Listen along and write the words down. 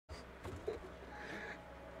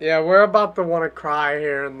Yeah, we're about to want to cry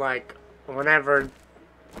here in like whenever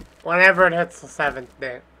it hits the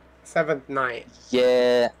seventh night.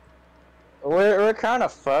 Yeah, we're kind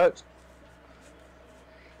of fucked.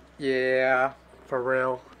 Yeah, for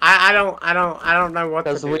real. I don't know what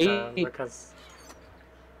to Because do though because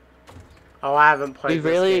I haven't we played this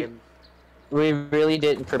really, game. we really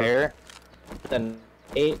didn't prepare the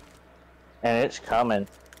night, and it's coming.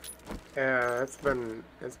 Yeah, it's been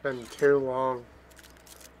too long.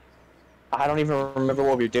 I don't even remember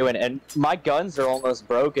what we were doing, and my guns are almost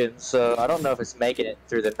broken, so I don't know if it's making it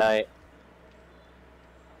through the night.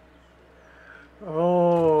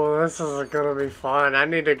 Oh, this is gonna be fun. I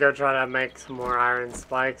need to go try to make some more iron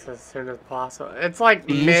spikes as soon as possible. It's like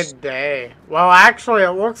Do you, midday. Well, actually,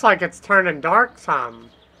 it looks like it's turning dark some.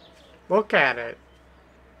 Look at it.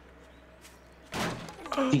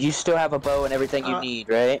 do you still have a bow and everything you Uh, need,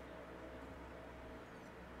 right?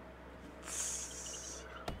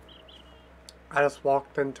 I just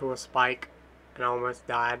walked into a spike and almost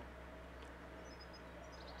died.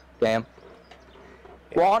 Damn.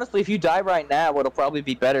 Well, honestly, if you die right now, it'll probably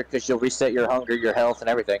be better because you'll reset your hunger, your health, and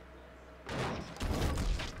everything.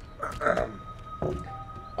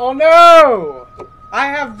 Oh no! I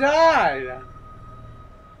have died!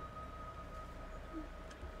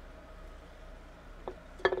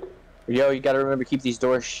 Yo, you gotta remember to keep these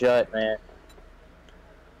doors shut, man.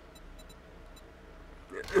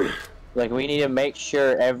 Like, we need to make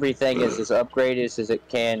sure everything is as upgraded as it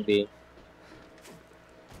can be.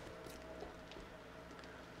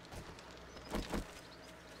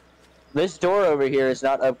 This door over here is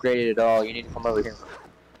not upgraded at all. You need to come over here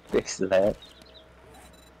and fix that.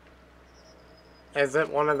 Is it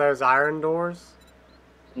one of those iron doors?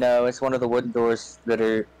 No, it's one of the wooden doors that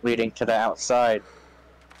are leading to the outside.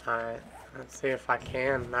 Alright, let's see if I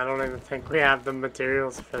can. I don't even think we have the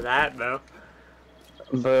materials for that, though.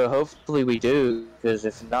 But hopefully we do, because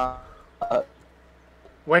if not...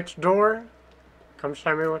 Which door? Come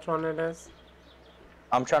show me which one it is.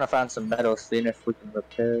 I'm trying to find some metal, seeing if we can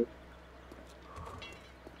repair it.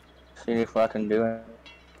 See if I can do it.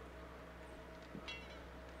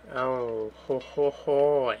 Oh, ho ho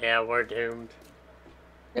ho. Yeah, we're doomed.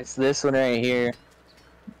 It's this one right here.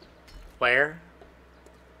 Where?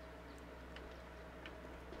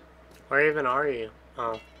 Where even are you?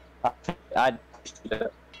 Oh. I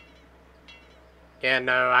Yeah,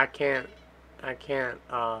 no, I can't, I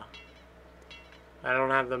don't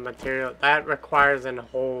have the material. That requires a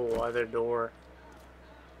whole other door.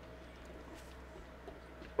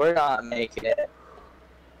 We're not making it.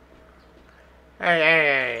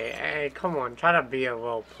 Hey, come on, try to be a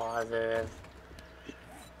little positive.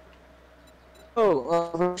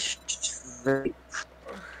 Oh,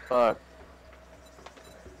 fuck.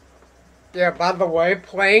 Yeah, by the way,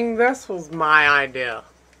 playing this was my idea.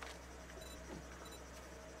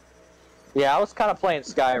 Yeah, I was kind of playing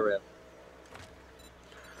Skyrim.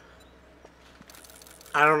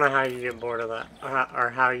 I don't know how you get bored of that, or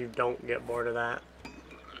how you don't get bored of that.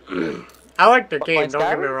 I like the game, Playing don't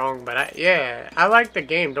get me Skyrim? wrong, but I like the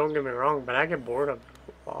game, don't get me wrong, but I get bored of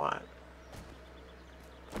it a lot.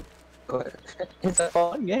 It's a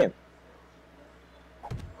fun game.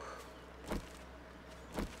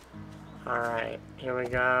 Alright, here we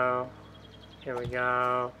go. Here we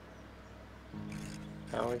go.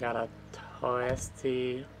 Now we got a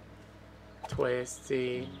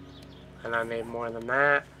twisty, and I need more than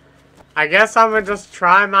that. I guess I'm gonna just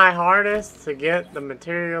try my hardest to get the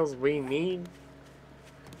materials we need.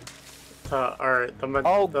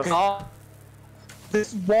 Oh god.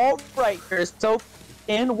 This wall right here is so...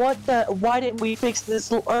 And what the... Why didn't we fix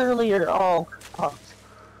this earlier? Oh god.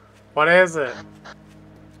 What is it?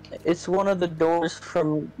 It's one of the doors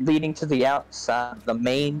from leading to the outside. The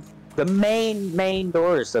main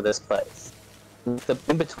doors of this place.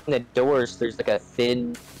 In between the doors, there's like a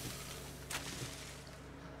thin...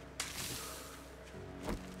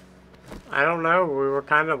 I don't know, we were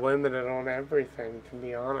kind of limited on everything, to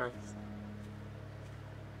be honest.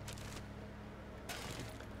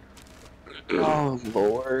 Oh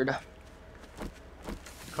lord.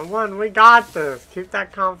 Come on, we got this. Keep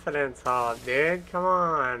that confidence up, dude. Come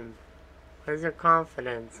on. Where's your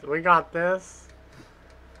confidence? We got this.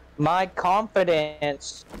 My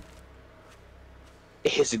confidence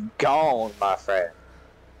is gone, my friend.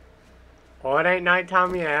 Well, it ain't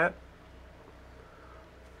nighttime yet.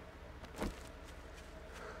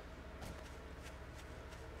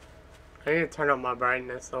 I need to turn up my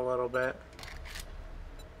brightness a little bit.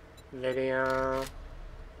 Video.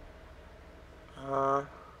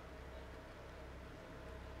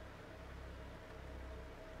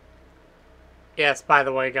 Yes, by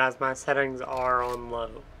the way, guys, my settings are on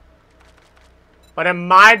low. But in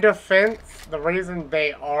my defense, the reason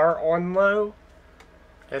they are on low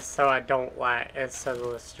is so I don't lag, is so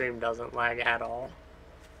the stream doesn't lag at all.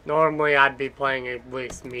 Normally I'd be playing at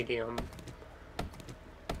least medium.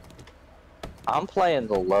 I'm playing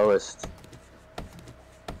the lowest.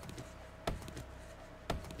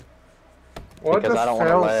 Well, because I don't want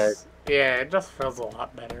to lag. Yeah, it just feels a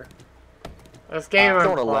lot better. This game I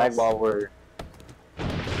don't want to lag while we're...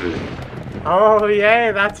 Oh,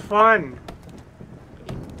 yay, that's fun.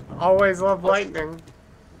 Always love lightning.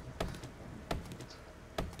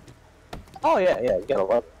 Oh, yeah, you gotta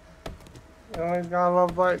love it. You always gotta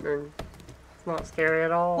love lightning. It's not scary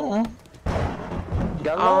at all.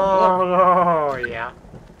 Oh, yeah.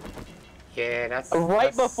 Yeah, that's...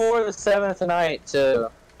 Right before the 7th night, too.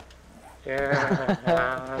 Yeah,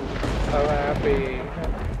 I'm so happy.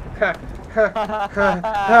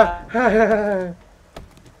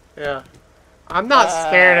 Yeah. I'm not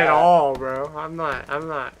scared at all, bro. I'm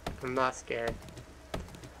not scared.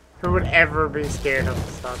 Who would ever be scared of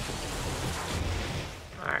stuff?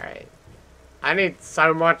 Alright. I need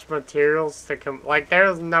so much materials to like,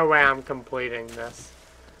 there's no way I'm completing this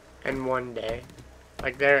in one day.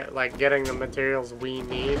 Like, getting the materials we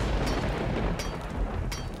need.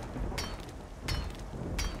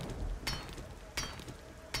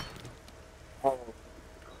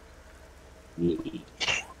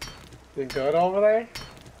 You good over there?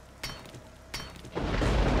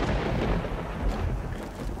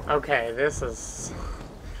 Okay, this is...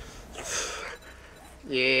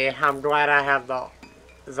 Yeah, I'm glad I have the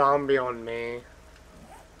zombie on me.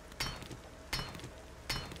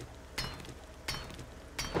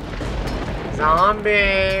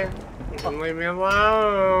 Zombie! You can leave me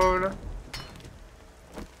alone!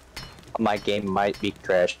 My game might be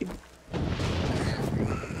crashing.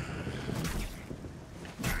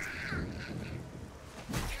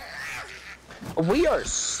 We are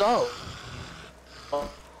so...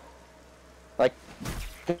 Like...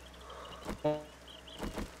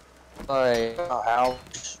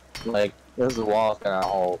 ouch. Like, there's a walk in our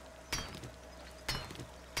hole.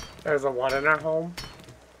 There's a what in our home?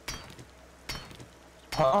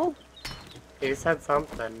 Huh? He said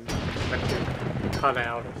something. Like you cut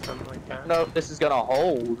out or something like that. No, this is gonna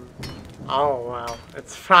hold. Oh, well.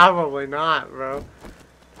 It's probably not, bro.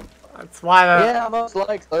 That's why the... Yeah, most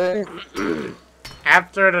likely.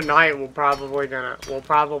 After tonight, we'll probably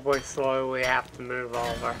slowly have to move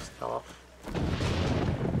all of our stuff.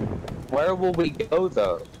 Where will we go,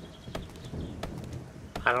 though?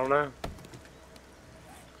 I don't know.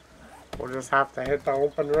 We'll just have to hit the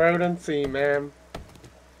open road and see, man.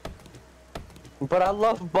 But I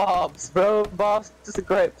love Bob's, bro. Bob's is a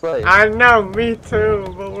great place. I know, me too,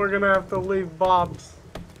 but we're gonna have to leave Bob's.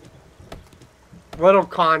 Little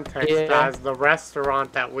context, guys. The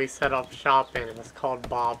restaurant that we set up shop in is called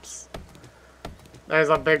Bob's. There's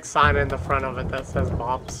a big sign in the front of it that says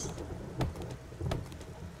Bob's.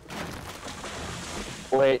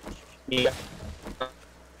 Wait, yeah.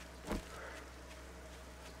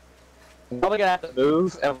 I'm probably gonna have to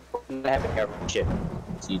move and we're gonna have to cover shit.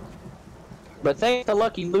 But thanks to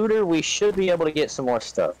Lucky Looter, we should be able to get some more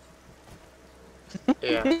stuff.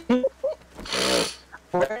 Yeah.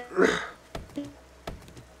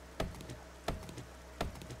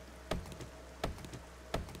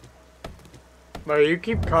 Bro, you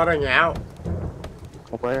keep cutting out.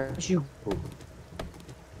 Where'd you go?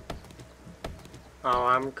 Oh,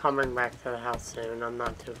 I'm coming back to the house soon. I'm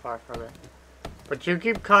not too far from it. But you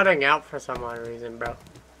keep cutting out for some odd reason, bro.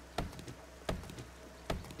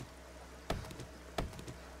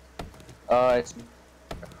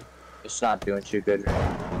 It's not doing too good.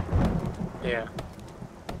 Yeah.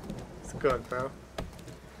 It's good, bro.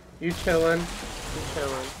 You chillin'. You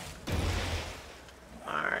chillin'.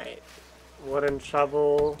 Alright. Wooden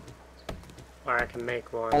shovel. Or I can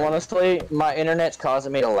make one. Honestly, my internet's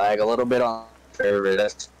causing me to lag a little bit on server.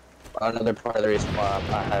 That's another part of the reason why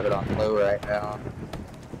I have it on low right now.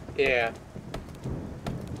 Yeah.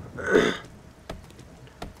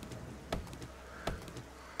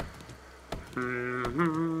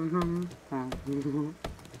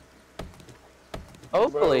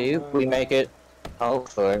 Hopefully, we make it.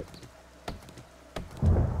 Hopefully.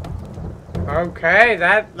 Okay,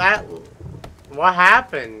 what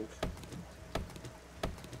happened?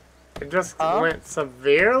 It just went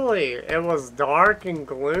severely. It was dark and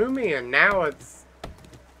gloomy, and now it's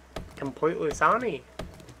completely sunny.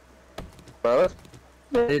 Bro,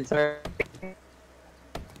 there's a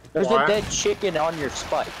dead chicken on your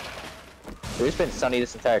spike. It's been sunny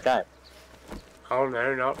this entire time. Oh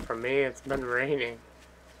no, not for me. It's been raining.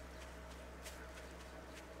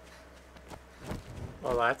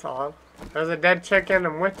 Well, that's odd. There's a dead chicken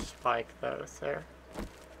and witch spike, though, sir.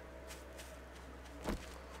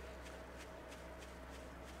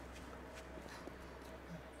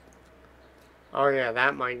 Oh yeah,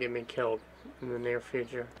 that might get me killed in the near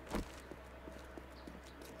future.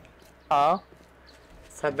 Huh?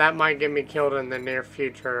 Said that might get me killed in the near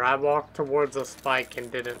future. I walked towards a spike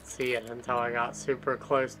and didn't see it until I got super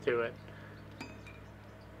close to it.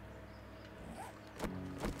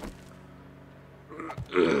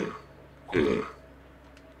 Dude,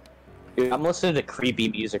 I'm listening to creepy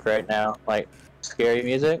music right now, like scary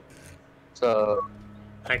music. So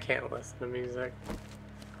I can't listen to music.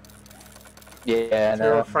 yeah, Too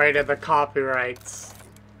afraid of the copyrights.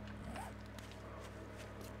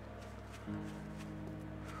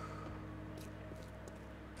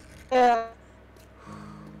 Yeah.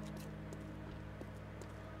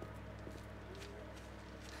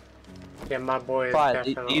 Yeah, my boy is Fine,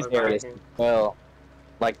 definitely these areas. lagging. Well,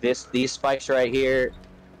 like these spikes right here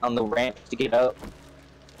on the ramp to get up.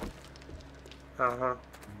 Uh-huh.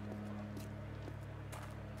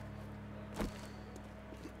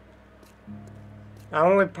 The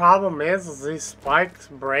only problem is these spikes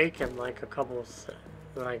break in like a couple,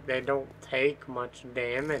 like they don't take much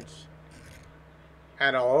damage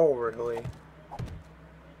at all, really.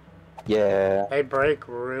 Yeah. They break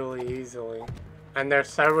really easily. And they're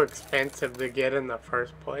so expensive to get in the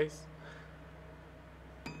first place.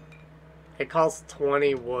 It costs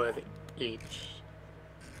 20 wood each.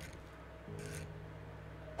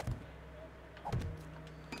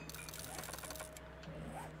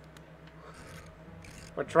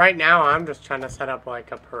 Which right now I'm just trying to set up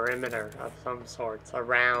like a perimeter of some sorts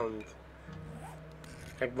around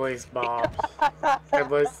at least Bob's.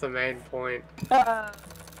 At least the main point.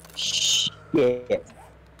 Shit.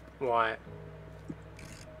 What?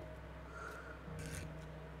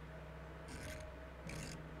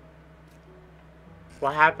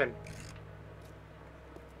 What happened?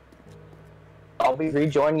 I'll be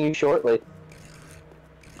rejoining you shortly.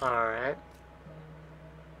 Alright.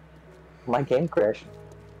 My game crashed.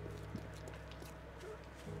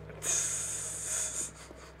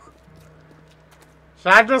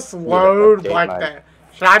 Should I just load update like mine. that?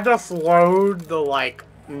 Should I just load the like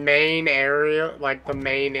main area, like the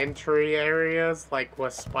main entry areas, like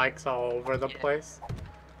with spikes all over the place?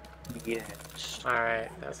 Yes. Alright,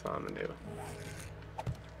 that's what I'm gonna do.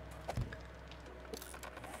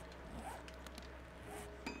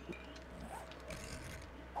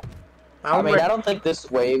 I mean, I don't think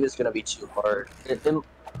this wave is gonna be too hard.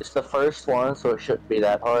 It's the first one, so it shouldn't be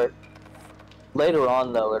that hard. Later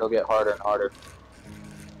on, though, it'll get harder and harder.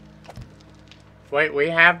 Wait, we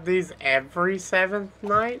have these every 7th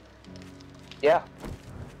night? Yeah.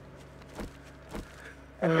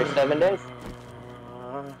 Every 7 days.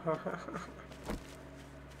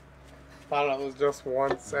 Thought it was just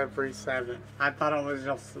once every 7. I thought it was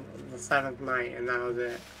just the 7th night and that was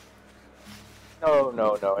it. No,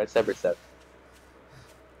 no, no. It's every 7.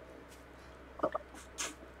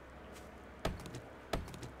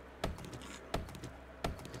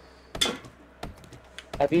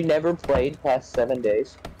 Have you never played past 7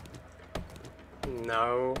 days?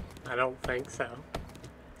 No, I don't think so.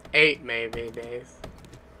 8 maybe days.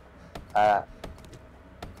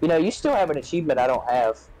 You know, you still have an achievement I don't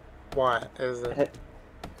have. What is it?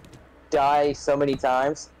 Die so many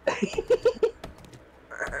times.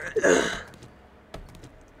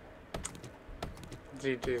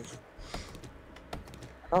 GG's.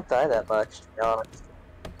 I don't die that much, to be honest.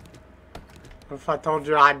 If I told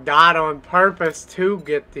you I died on purpose to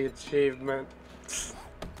get the achievement.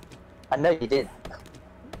 I know you did.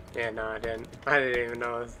 Yeah, no, I didn't. I didn't even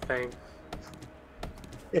know it was a thing.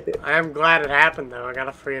 I am glad it happened, though. I got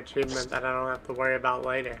a free achievement that I don't have to worry about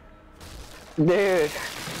later. Dude,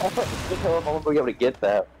 I don't know if I'm gonna be able to get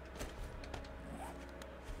that.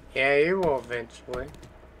 Yeah, you will eventually.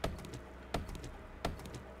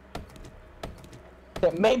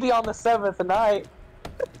 Maybe on the 7th night.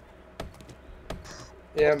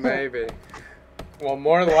 Yeah, maybe. Well,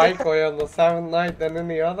 more likely on the 7th night than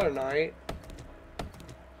any other night.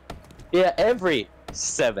 Yeah, every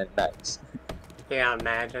 7 nights. Yeah,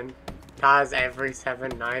 imagine. Dies every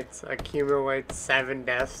 7 nights, accumulates 7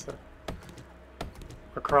 deaths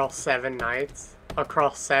across 7 nights,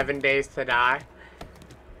 across 7 days to die.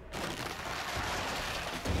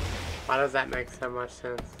 Why does that make so much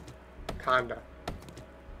sense? Kinda.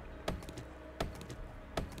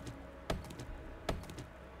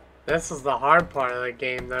 This is the hard part of the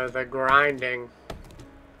game, though, the grinding.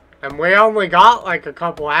 And we only got like a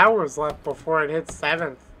couple hours left before it hits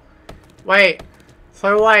 7th. Wait,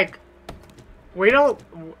 so like, We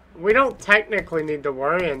don't technically need to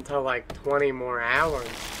worry until like 20 more hours,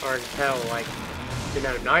 or until like, you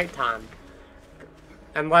know, nighttime.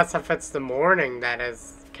 Unless if it's the morning that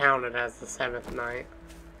is counted as the 7th night.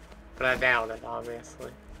 But I doubt it,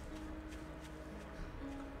 obviously.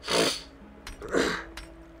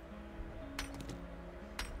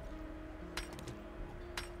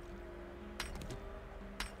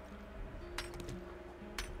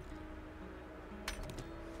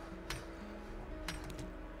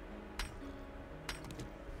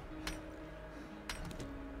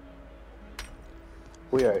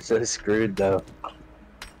 We are so screwed though.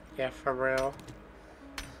 Yeah, for real.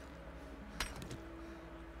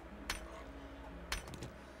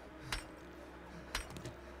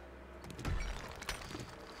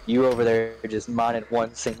 You over there just mining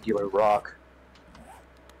one singular rock.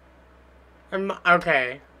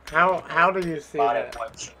 Okay. How do you see Mining that?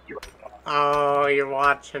 one singular rock. Oh, you're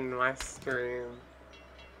watching my stream.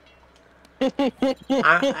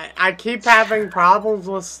 I keep having problems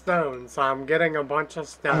with stone, so I'm getting a bunch of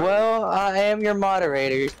stone. Well, I am your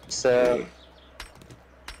moderator, so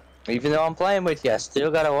even though I'm playing with you, I still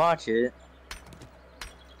gotta watch it.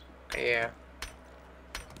 Yeah.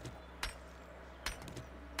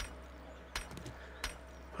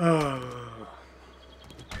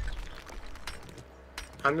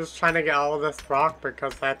 I'm just trying to get all of this rock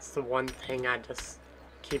because that's the one thing I just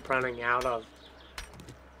keep running out of.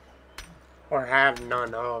 Or have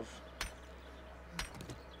none of.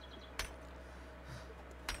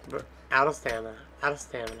 But out of stamina, out of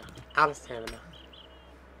stamina, out of stamina.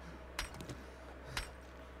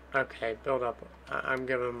 Okay, build up. I'm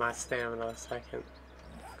giving my stamina a second.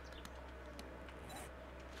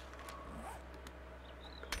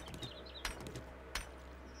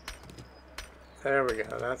 There we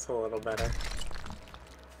go, that's a little better.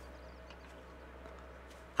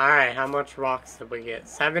 Alright, how much rocks did we get?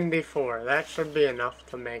 74. That should be enough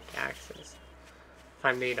to make axes. If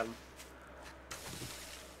I need them.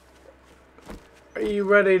 Are you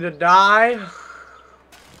ready to die?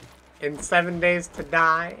 In 7 days to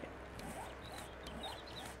die?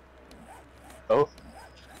 Oh.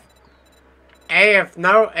 Hey,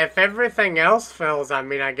 if everything else fails, I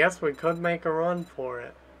mean, I guess we could make a run for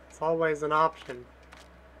it. It's always an option.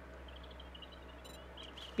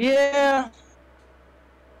 Yeah.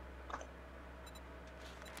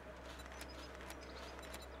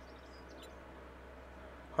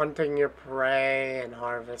 Hunting your prey and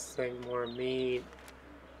harvesting more meat.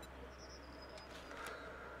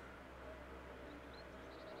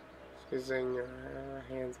 Using your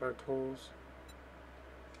hands or tools.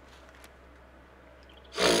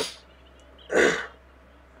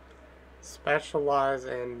 Specialize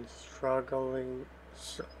in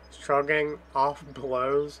shrugging off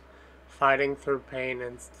blows, fighting through pain,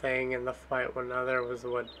 and staying in the fight when other was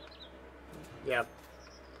what. Yep.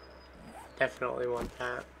 Definitely want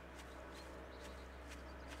that.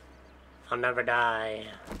 I'll never die.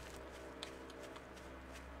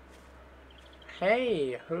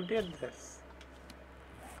 Hey, who did this?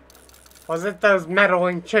 Was it those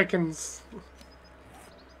meddling chickens?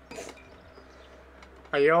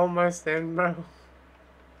 Are you almost in, bro?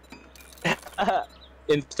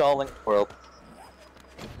 Installing world.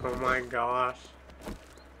 Oh my gosh.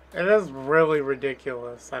 It is really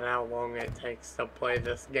ridiculous at how long it takes to play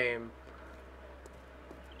this game.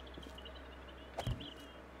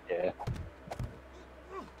 Yeah.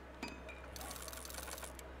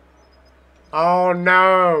 Oh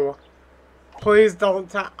no! Please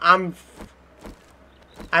don't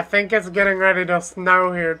I think it's getting ready to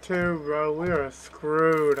snow here too, bro. We are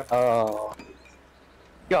screwed. Oh.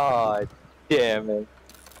 God damn it.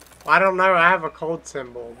 I don't know, I have a cold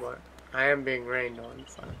symbol, but I am being rained on,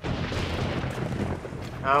 so.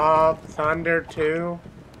 Oh, thunder too.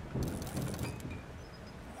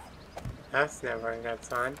 That's never a good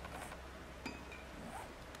sign.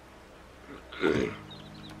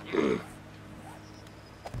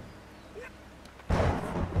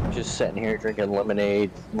 Just sitting here drinking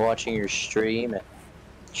lemonade, watching your stream, and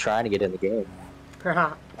trying to get in the game.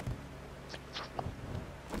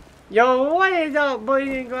 Yo, what is up, boys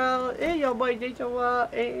and girls? It's your boy Jason.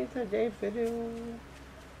 It's a day video.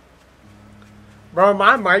 Bro,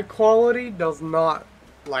 my mic quality does not,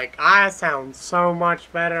 like, I sound so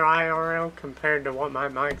much better IRL compared to what my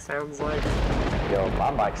mic sounds like. Yo,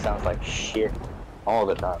 my mic sounds like shit all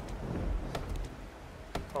the time.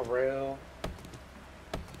 For real.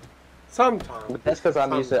 Sometimes. But that's because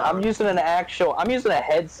I'm using a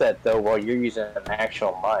headset though, while you're using an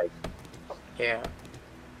actual mic. Yeah.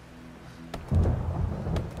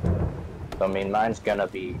 I mean, mine's gonna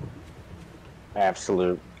be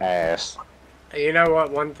absolute ass. You know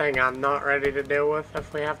what? One thing I'm not ready to deal with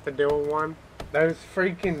if we have to deal with one? Those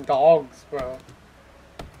freaking dogs, bro.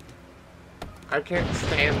 I can't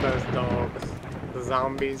stand those dogs. The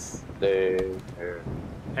zombies. Dude.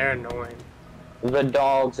 They're annoying. The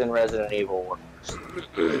dogs in Resident Evil were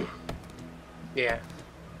worse. Yeah.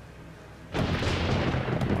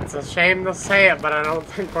 It's a shame to say it, but I don't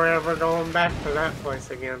think we're ever going back to that place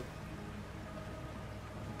again.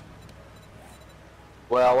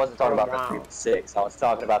 Well, I wasn't talking Oh, about wow. the 3-6. I was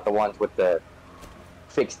talking about the ones with the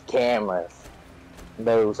fixed cameras.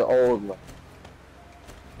 Those old ones.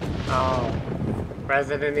 Oh.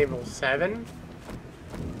 Resident Evil 7?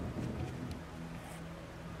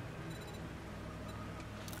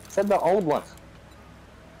 I said the old ones.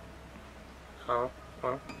 Oh.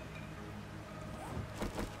 Well.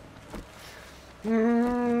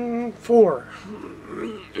 4.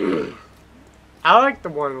 I like the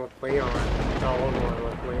one with Leon. The old one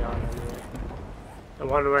with Leon, anyway. The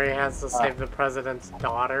one where he has to save the president's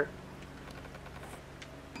daughter.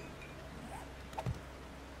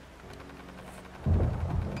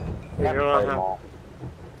 You Haven't don't played them have- all.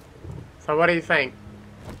 So what do you think?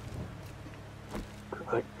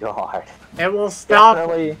 Good God. It will stop.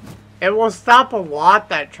 Definitely. It will stop a lot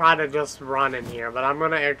that try to just run in here, but I'm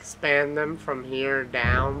gonna expand them from here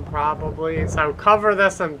down probably. So cover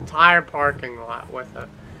this entire parking lot with it.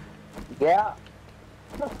 Yeah.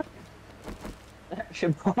 That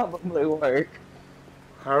should probably work.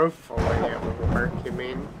 Hopefully it will work, you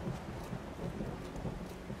mean?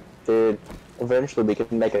 Dude, eventually we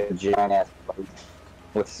can make a giant ass boat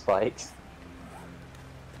with spikes.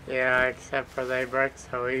 Yeah, except for they break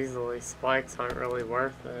so easily. Spikes aren't really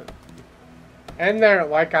worth it. And they're,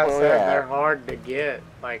 like I said, yeah. they're hard to get.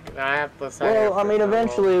 Like, I have to say. Well, I mean,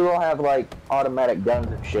 eventually we'll have like automatic guns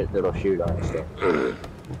and shit that'll shoot on stuff.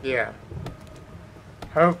 Yeah.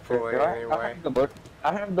 Hopefully, I anyway.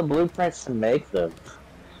 have the blueprints to make them.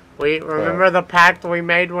 We remember the pact we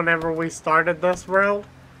made whenever we started this world?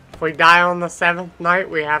 If we die on the 7th night,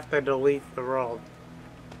 we have to delete the world.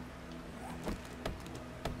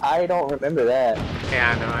 I don't remember that.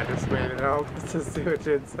 Yeah, I know, I just made it up to see what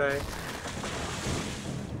you'd say.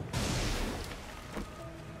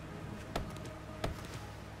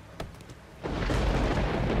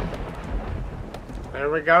 There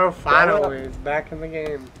we go, finally, it's back in the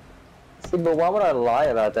game. See, but why would I lie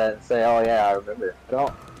about that and say, oh yeah, I remember? I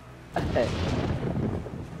don't.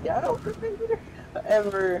 Yeah, I don't remember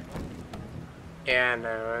ever. Yeah,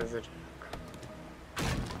 no, it was a joke.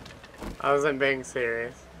 I wasn't being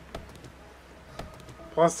serious.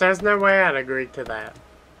 Plus, there's no way I'd agree to that.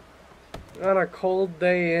 On a cold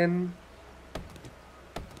day in.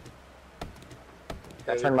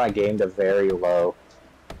 I turned my game to very low.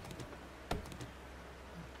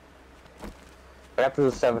 But after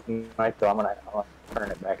the 7th night, though, I'm gonna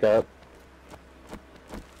turn it back up.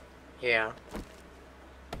 Yeah.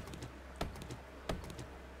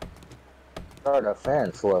 Start a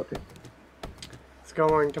fence looking. It's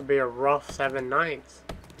going to be a rough 7 nights.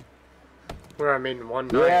 Or, I mean, 1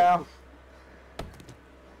 night. Yeah.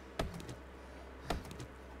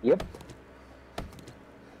 Yep.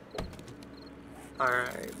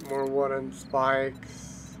 Alright, more wooden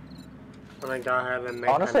spikes. I'm gonna go ahead and make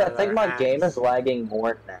Honestly, I think another my axe. game is lagging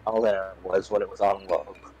more now than it was when it was on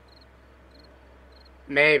low.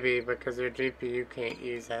 Maybe, because your GPU can't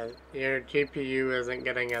use as... Your GPU isn't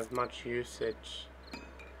getting as much usage.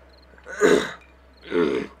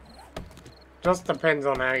 Just depends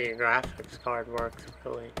on how your graphics card works,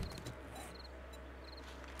 really.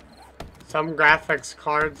 Some graphics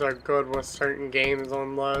cards are good with certain games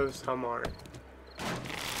on low, some aren't.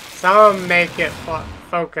 Some make it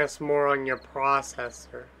focus more on your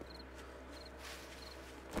processor.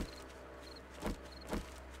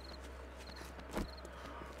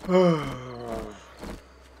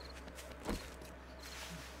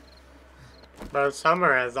 Bro,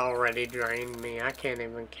 summer has already drained me. I can't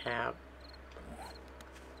even cap.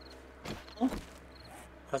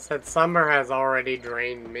 I said summer has already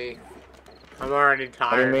drained me. I'm already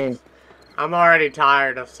tired. What do you mean? I'm already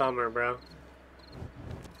tired of summer, bro.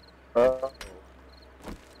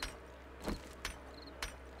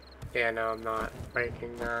 Yeah, no, I'm not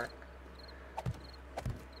breaking that.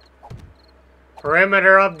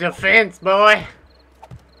 Perimeter of defense, boy!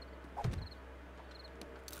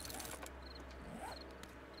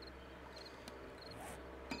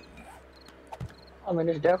 I mean,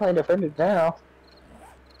 it's definitely defended now.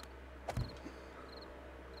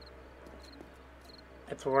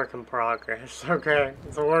 It's a work in progress, okay?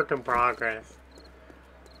 It's a work in progress.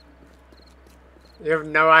 You have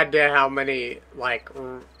no idea how many, like,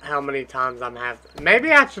 how many times I'm having...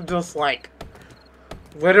 Maybe I should just, like,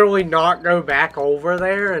 literally not go back over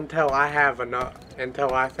there until I have enough.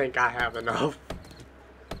 Until I think I have enough.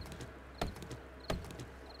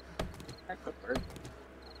 That could work.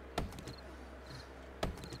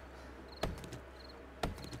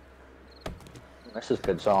 This is a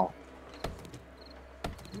good song.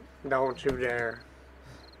 Don't you dare.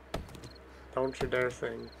 Don't you dare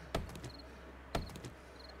sing.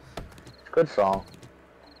 It's a good song.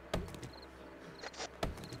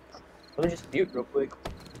 Let me just mute real quick.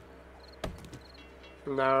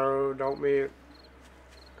 No, don't mute.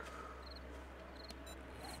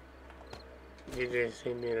 You just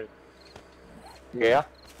see muted. Yeah?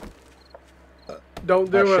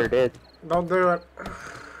 Don't do I it. sure did. Don't do it.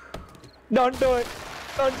 Don't do it!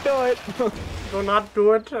 Don't do it! Do not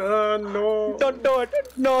do it. No. Don't do it!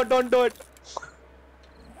 No, don't do it!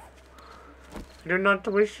 Do not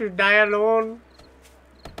wish to die alone.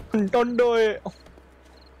 Don't do it!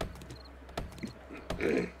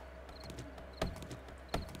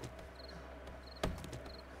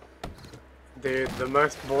 Dude, the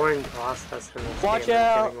most boring process in this Watch game is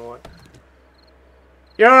out. getting away.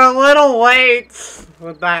 You're a little late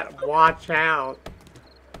with that watch out.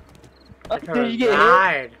 I could Did you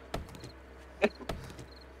have get died.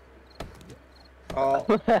 Oh,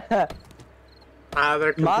 hit?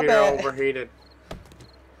 their My computer bad. overheated.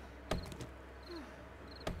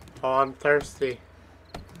 Oh, I'm thirsty.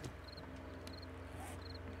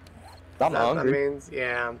 I'm That hungry. means,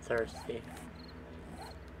 yeah, I'm thirsty.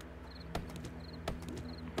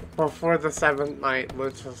 Before the 7th night,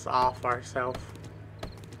 let's just off ourselves.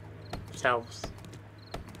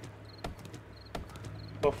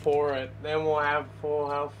 Before it, then we'll have full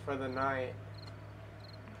health for the night.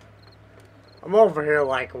 I'm over here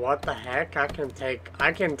like, what the heck? I can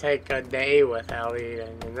take a day without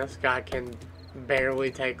eating, and this guy can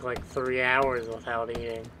barely take like 3 hours without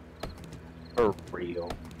eating. For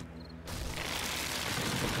real.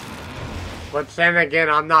 But then again,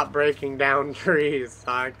 I'm not breaking down trees,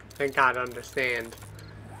 so I think I'd understand.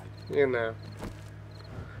 You know.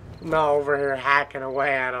 I'm not over here hacking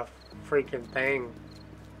away at a freaking thing.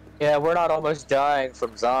 Yeah, we're not almost dying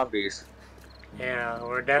from zombies. Yeah,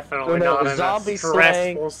 we're definitely no, not in a zombie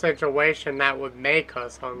stressful situation that would make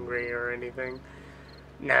us hungry or anything.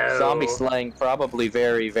 No. Zombie slaying probably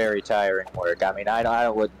very, very tiring work. I mean, I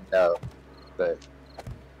wouldn't know, but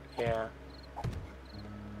Yeah.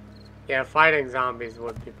 Yeah, fighting zombies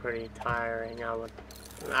would be pretty tiring.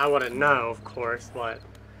 I wouldn't know, of course, but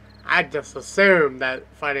I'd just assume that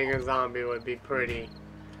fighting a zombie would be pretty.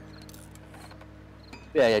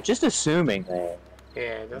 yeah, just assuming that.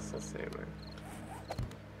 Yeah, just assuming.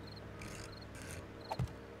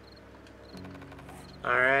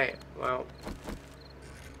 Alright, well.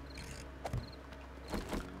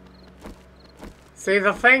 See,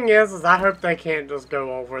 the thing is I hope they can't just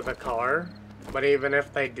go over the car. But even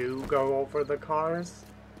if they do go over the cars,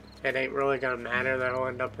 it ain't really gonna matter. They'll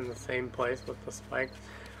end up in the same place with the spikes.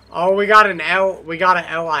 Oh, we got an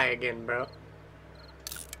LI again, bro.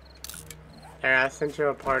 There, I sent you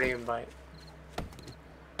a party invite.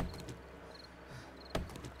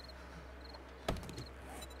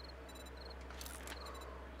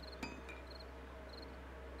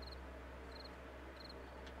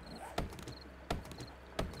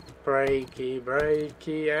 Breaky,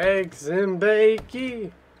 breaky, eggs and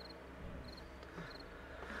bakey.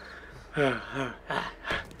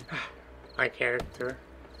 My character.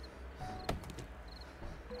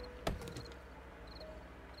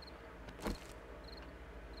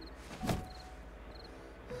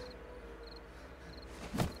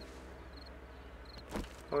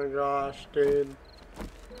 Oh my gosh, dude.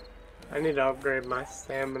 I need to upgrade my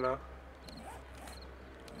stamina.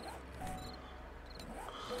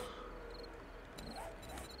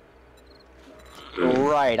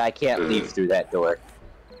 Right, I can't leave through that door.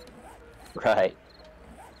 Right.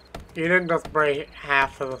 You didn't just break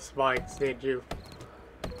half of the spikes, did you?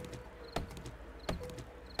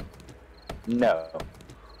 No.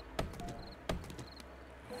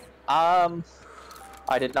 I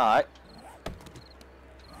did not.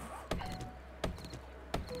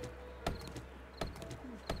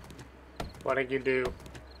 What did you do?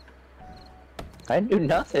 I didn't do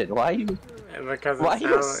nothing. Why you Because Why are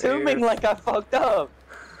you assuming like I fucked up?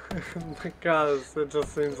 Because it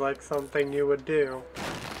just seems like something you would do.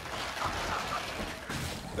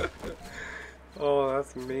 Oh,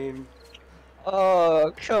 that's mean.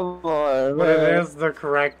 Oh, come on, But it man. is the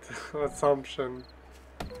correct assumption.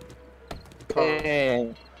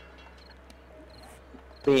 Dang.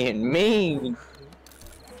 Being mean.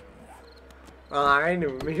 I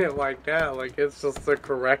didn't mean it like that. Like, it's just the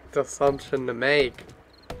correct assumption to make.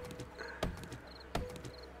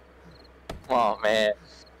 on, man.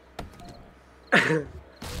 Oh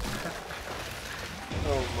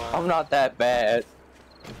my. I'm not that bad.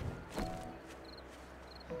 I'm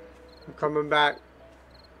coming back.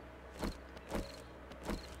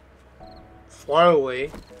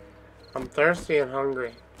 Slowly. I'm thirsty and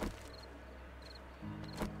hungry.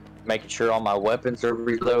 Making sure all my weapons are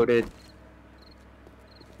reloaded.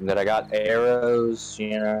 And that I got arrows,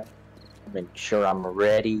 you know. Making sure I'm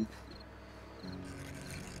ready.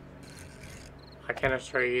 I can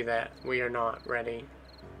assure you that we are not ready.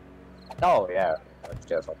 Oh, yeah. That's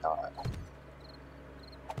definitely not.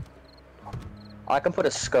 I can put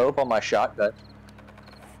a scope on my shotgun.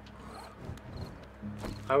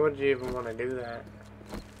 Why would you even want to do that?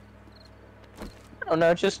 I don't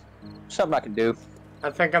know, just something I can do. I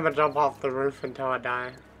think I'm gonna jump off the roof until I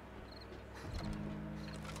die.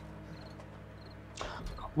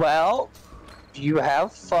 Well, you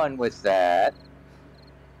have fun with that.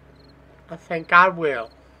 I think I will.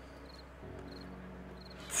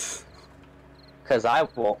 Because I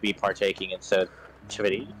won't be partaking in such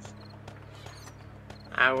activities.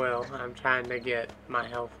 I will. I'm trying to get my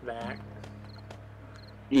health back.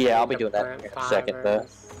 Yeah, I'll be doing that in a second, though.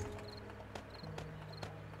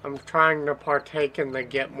 I'm trying to partake in the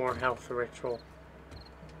get more health ritual.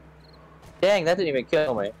 Dang, that didn't even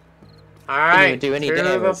kill me. Alright, do any to the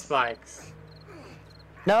damage. spikes.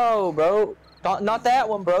 No, bro. Not that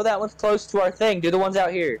one, bro. That one's close to our thing. Do the ones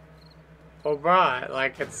out here. Well, bro,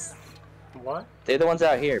 like it's... What? Do the ones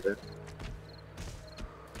out here, bro.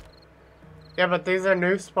 Yeah, but these are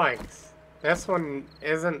new spikes. This one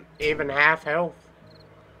isn't even half health.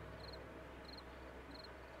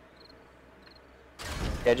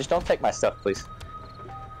 Yeah, just don't take my stuff, please.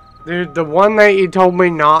 Dude, the one that you told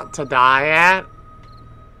me not to die at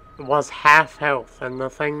was half health, and the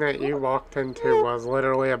thing that you walked into was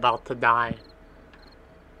literally about to die.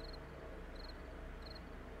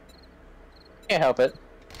 Can't help it.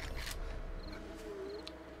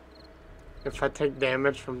 If I take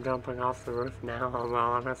damage from jumping off the roof now, I'll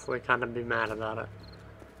honestly kind of be mad about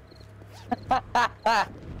it.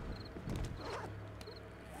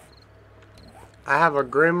 I have a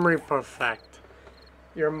Grim Reaper effect.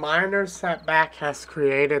 Your minor setback has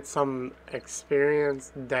created some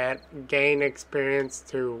experience that gain experience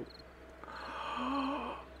to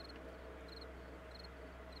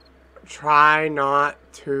try not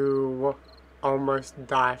to almost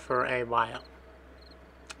die for a while.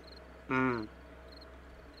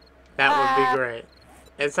 That would be great.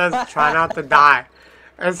 It says try not to die.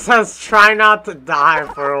 It says try not to die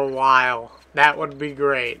for a while. That would be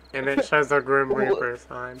great. And it shows a Grim Reaper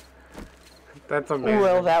sign. That's amazing.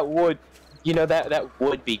 Well, that would, you know, that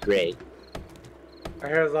would be great. I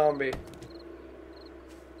hear a zombie.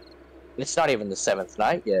 It's not even the 7th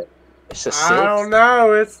night yet. It's the 6th. I don't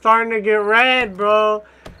know. It's starting to get red, bro.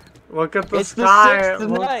 Look at the sky. It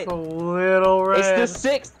looks a little red. It's the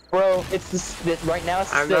 6th, bro. It's right now.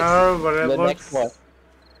 It's the 6th. I know, but it looks. Next one.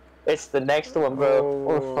 It's the next one, bro.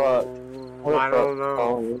 We're fucked. I don't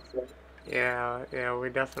know. Yeah, we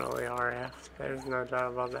definitely are effed. There's no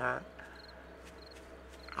doubt about that.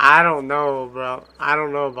 I don't know, bro. I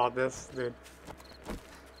don't know about this, dude.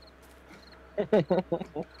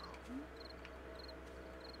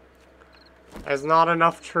 There's not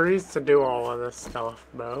enough trees to do all of this stuff,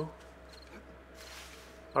 bro.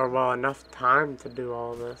 Or, well, enough time to do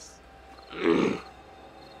all this.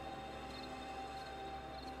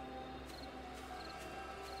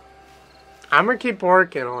 I'm gonna keep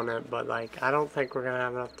working on it, but, like, I don't think we're gonna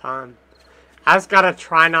have enough time. I just gotta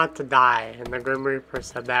try not to die, and the Grim Reaper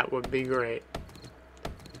said that would be great.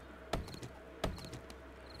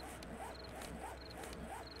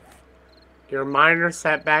 Your minor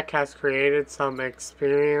setback has created some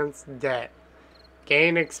experience debt.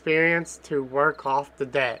 Gain experience to work off the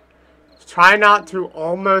debt. Try not to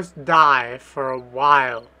almost die for a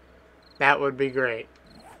while. That would be great.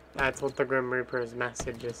 That's what the Grim Reaper's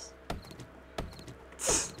message is.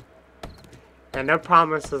 And no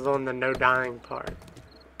promises on the no dying part.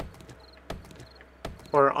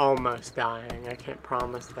 Or almost dying. I can't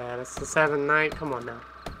promise that. It's the 7th night. Come on now.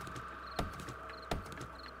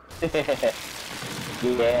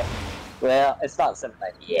 Yeah. Well, it's not 7th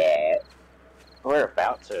night yet. We're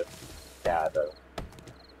about to die, though.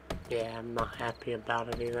 Yeah, I'm not happy about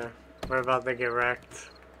it either. We're about to get wrecked.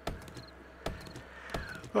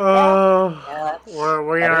 Yeah,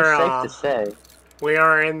 we are safe to say. We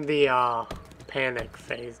are in the panic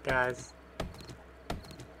phase, guys.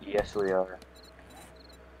 Yes, we are.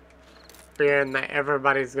 We're in the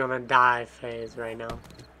everybody's gonna die phase right now.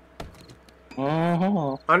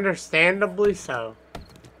 Mm-hmm. Understandably so.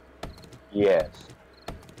 Yes.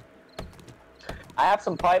 I have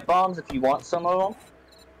some pipe bombs if you want some of them.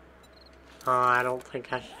 I don't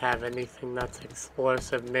think I should have anything that's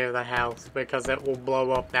explosive near the house because it will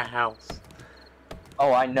blow up the house.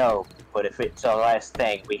 Oh, I know, but if it's our last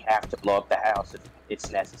thing, we have to blow up the house if it's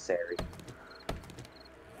necessary.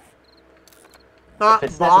 Not If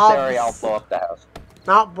it's Bob's. necessary, I'll blow up the house.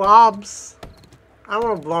 Not Bob's. I don't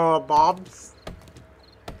want to blow up Bob's.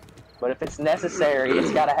 But if it's necessary,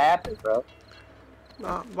 it's gotta happen, bro.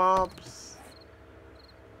 Not Bob's.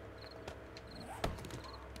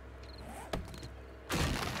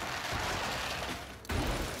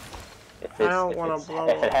 I don't want to blow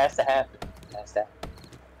If it up. has to happen, it has to happen.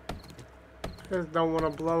 I just don't want to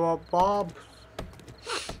blow up Bob.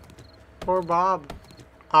 Poor Bob.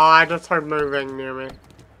 Oh, I just heard moving near me.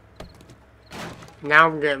 Now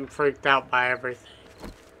I'm getting freaked out by everything.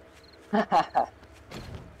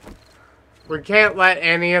 We can't let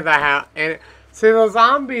any of the house. See, the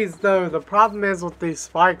zombies, though, the problem is with these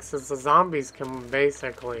spikes is the zombies can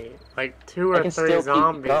basically, like, 2 or 3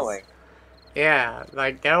 zombies. Yeah,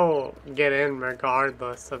 like, they'll get in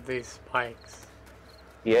regardless of these spikes.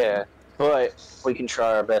 Yeah, but we can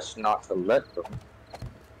try our best not to let them.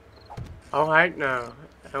 Oh, heck no.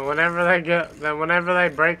 And whenever they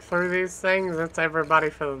break through these things, it's everybody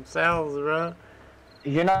for themselves, bro.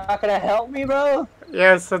 You're not gonna help me, bro?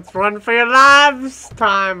 Yes, it's run for your lives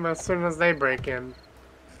time as soon as they break in.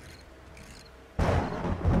 Nah,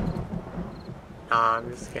 I'm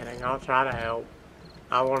just kidding. I'll try to help.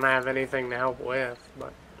 I won't have anything to help with,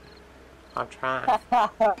 but I'll try.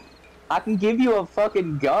 I can give you a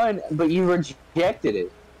fucking gun, but you rejected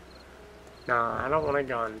it. Nah, I don't want a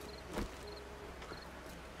gun.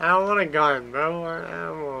 I don't want a gun, bro. I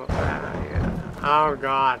don't want, yeah. Oh,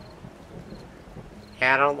 God.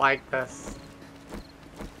 Yeah, I don't like this.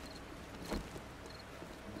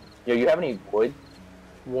 Yo, you have any wood?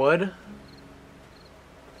 Wood?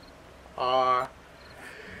 No.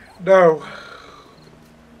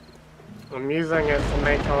 I'm using it to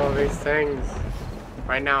make all of these things.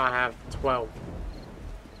 Right now I have 12.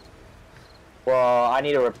 Well, I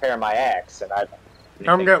need to repair my axe, and I...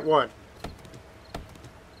 Come get wood.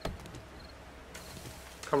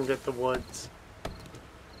 Come get the woods.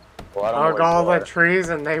 Well, I don't Hug know all where the trees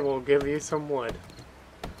and they will give you some wood.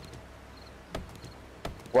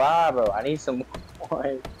 Why, bro? I need some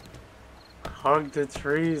wood. Hug the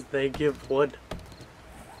trees, they give wood.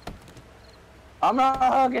 I'm not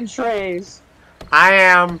hugging trees. I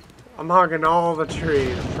am. I'm hugging all the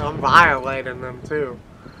trees. I'm violating them too.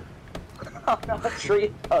 I'm not a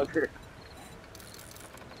tree hugger.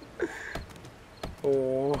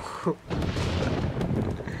 Oh.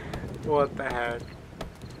 What the heck?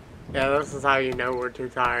 Yeah, this is how you know we're too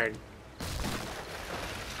tired.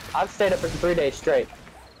 I've stayed up for 3 days straight,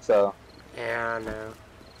 so... Yeah, I know.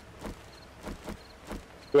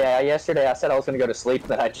 Yeah, yesterday I said I was gonna go to sleep,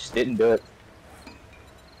 but I just didn't do it.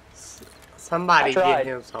 Somebody get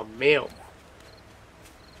him some milk.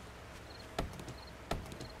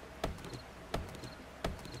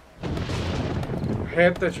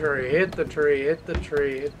 Hit the tree, hit the tree, hit the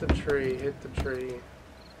tree, hit the tree, hit the tree.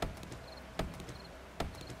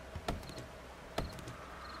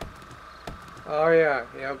 Oh yeah,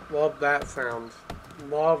 yep, love that sound.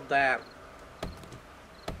 Love that.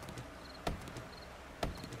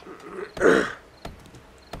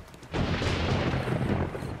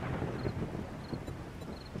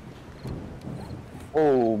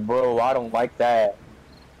 Oh, bro, I don't like that.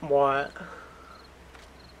 What?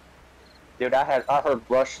 Dude, I heard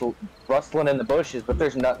rustling in the bushes, but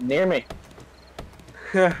there's nothing near me.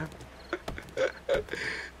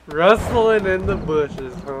 Rustling in the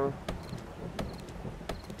bushes, huh?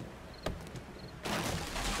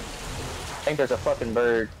 I think there's a fucking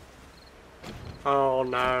bird. Oh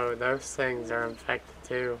no, those things are infected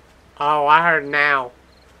too. Oh, I heard now.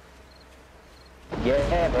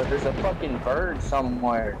 Yeah, but there's a fucking bird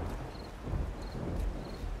somewhere.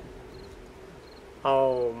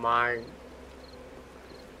 Oh my.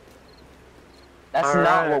 That's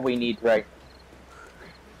not what we need right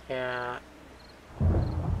Yeah.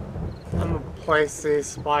 I'm gonna place these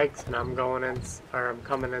spikes and I'm going in, or I'm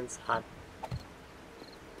coming inside.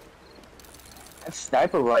 That's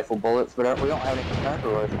sniper rifle bullets, but we don't have any sniper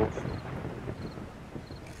rifles.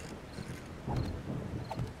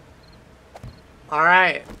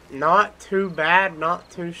 Alright, not too bad, not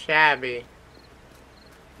too shabby.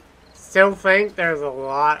 Still think there's a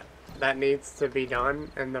lot that needs to be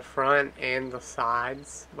done in the front and the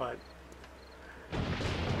sides, but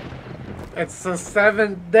it's the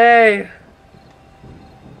 7th day.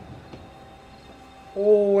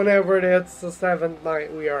 Oh, whenever it hits the 7th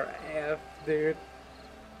night, we are F, dude.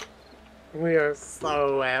 We are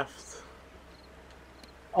so effed.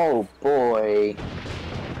 Oh boy.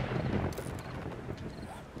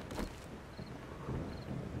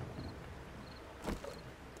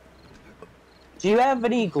 Do you have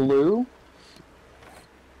any glue?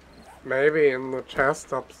 Maybe in the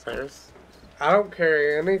chest upstairs. I don't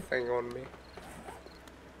carry anything on me.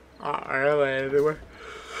 Not really, anyway.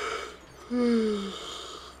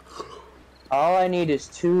 All I need is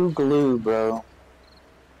 2 glue, bro.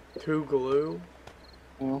 2 glue?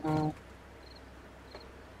 Mm-hmm.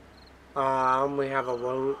 I only have a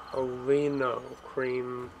lino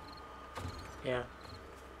cream. Yeah,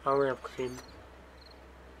 I only have cream.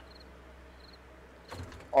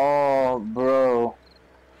 Oh, bro.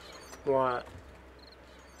 What?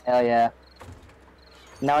 Hell yeah.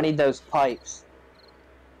 Now I need those pipes.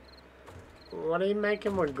 What are you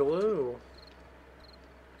making with glue?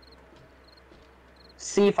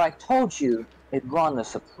 See, if I told you, it'd run the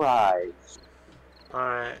surprise.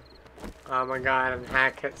 Alright. Oh my god, and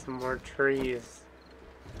hack at some more trees.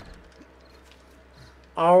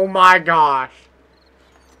 Oh my gosh.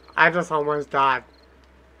 I just almost died.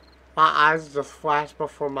 My eyes just flashed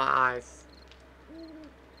before my eyes.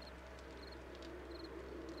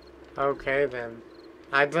 Okay then.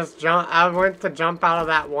 I went to jump out of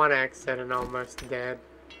that one exit and almost dead.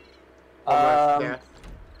 Almost death.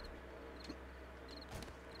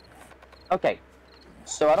 Okay.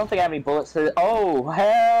 So I don't think I have any bullets to... Oh,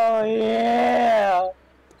 hell yeah!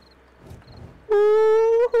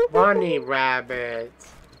 Bunny rabbit.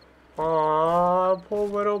 Aww, poor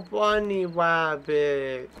little bunny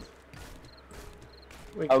rabbit.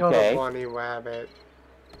 We killed a bunny rabbit.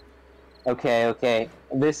 Okay, okay.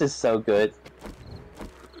 This is so good.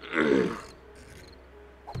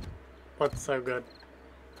 What's so good?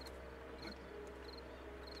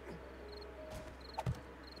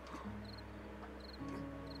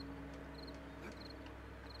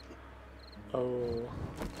 Oh,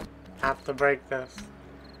 have to break this.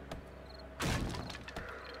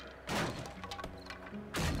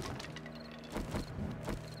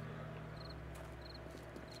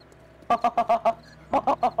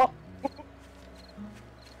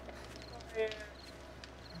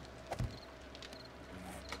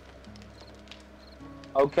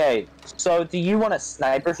 Okay, so do you want a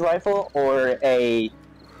sniper's rifle or a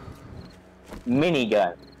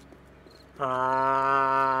minigun?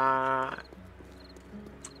 I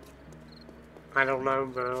don't know,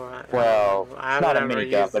 bro. Well, I it's not a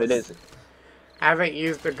minigun, but it is. I haven't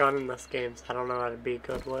used a gun in this game, so I don't know how to be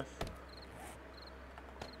good with.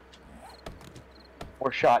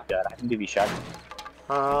 Or shotgun. I can give you shotgun.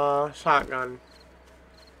 Shotgun.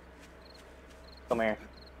 Come here.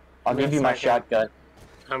 I'll give you my shotgun.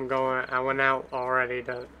 I went out already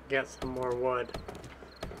to get some more wood.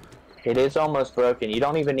 It is almost broken. You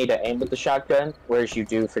don't even need to aim with the shotgun, whereas you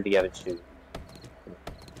do for the other two.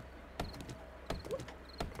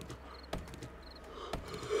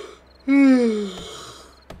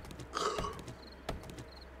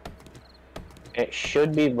 It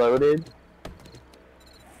should be loaded.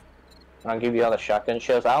 I'll give you all the shotgun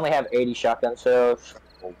shells. I only have 80 shotgun shells.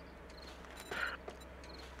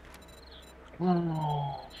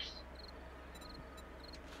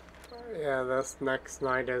 Yeah, this next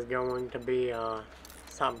night is going to be,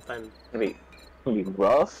 something. It'll be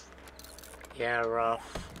rough? Yeah,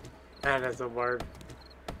 rough. That is a word.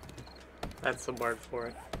 That's the word for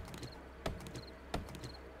it.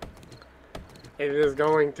 It is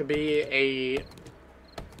going to be a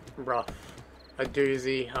rough. A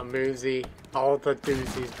doozy, a moozy, all the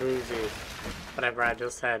doozies, boozies. Whatever I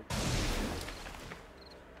just said.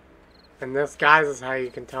 And this, guys, is how you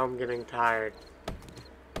can tell I'm getting tired.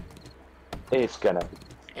 It's gonna.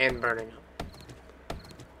 And burning up.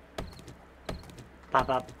 Pop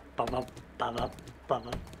up, pop up, pop up, pop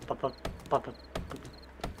up, pop up, pop up.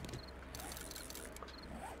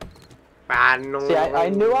 See, I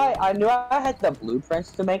knew I had the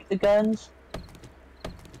blueprints to make the guns.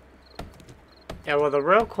 Yeah, well, the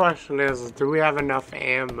real question is do we have enough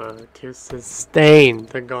ammo to sustain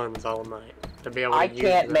the guns all night? To be able to use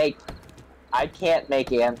them? I can't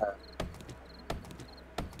make ammo.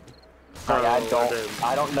 Like,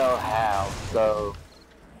 I don't know how, so...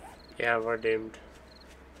 Yeah, we're doomed.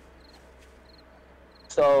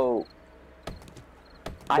 So...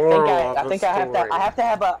 I have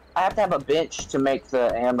to have a bench to make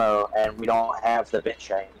the ammo, and we don't have the bench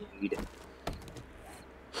I need.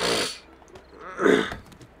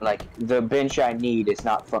 Like, the bench I need is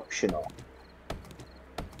not functional.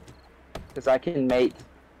 Because I can make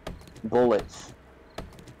bullets,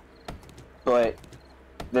 but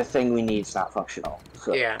the thing we need is not functional.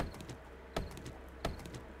 So. Yeah.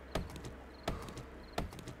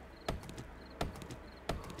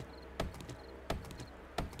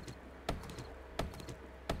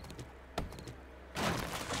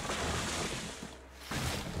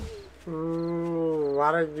 Ooh,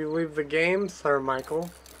 why did you leave the game, Sir Michael?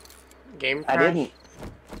 Game I crash? didn't.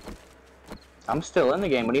 I'm still in the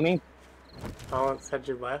game. What do you mean? Oh, it said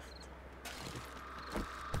you left.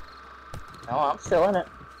 No, I'm still in it.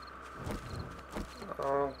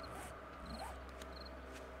 Oh.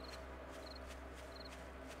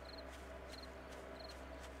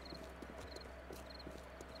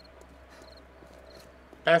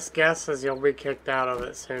 Best guess is you'll be kicked out of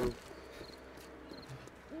it soon.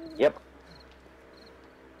 Yep.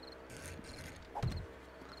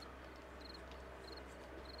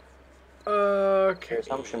 Okay. Your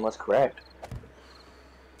assumption was correct.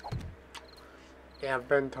 Yeah, I've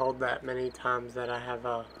been told that many times that I have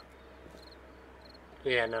a...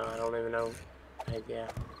 Yeah, no, I don't even know. Yeah.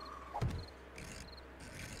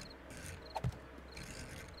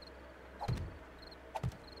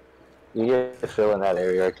 You get to fill in that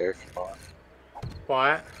area right there.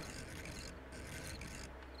 What?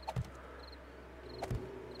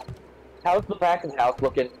 How's the back of the house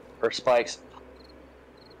looking for spikes?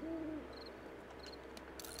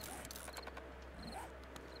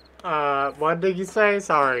 What did you say?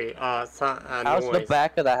 Sorry, How's noise. the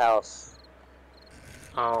back of the house?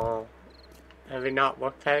 Oh. Have you not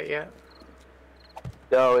looked at it yet?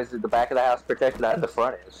 No, is it the back of the house protected out? The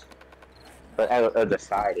front is. But the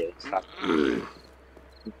side is.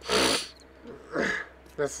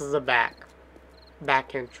 This is the back.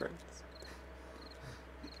 Back entrance.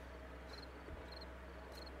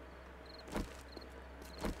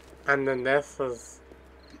 And then this is...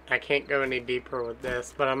 I can't go any deeper with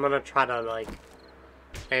this, but I'm gonna try to, like,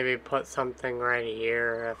 maybe put something right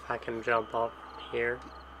here if I can jump up here.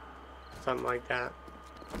 Something like that.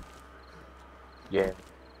 Yeah.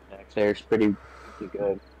 Back there's pretty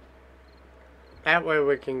good. That way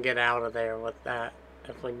we can get out of there with that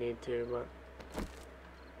if we need to, but...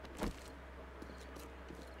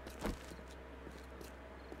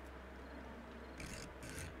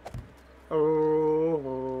 Oh.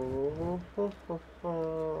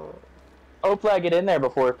 Hopefully I get in there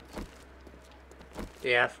before.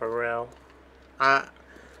 Yeah, for real. Yeah,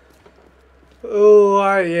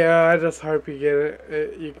 I just hope you get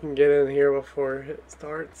it. You can get in here before it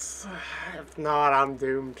starts. If not, I'm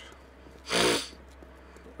doomed.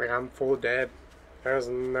 Like, I'm full dead. There's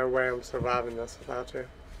no way I'm surviving this without you.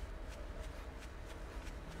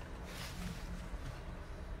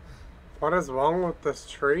 What is wrong with this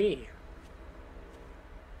tree?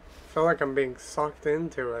 I feel like I'm being sucked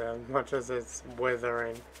into it as much as it's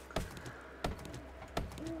withering.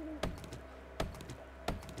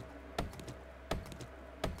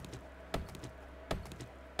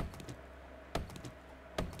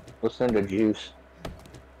 Listen to Juice.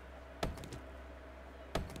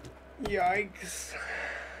 Yikes.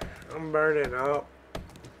 I'm burning up.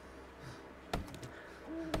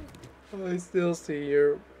 I still see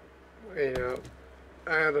your... Yeah.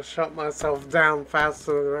 I had to shut myself down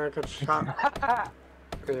faster than I could shut.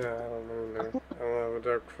 Yeah, I don't know, man. I don't have a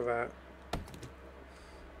joke for that.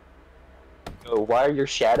 Oh, why are your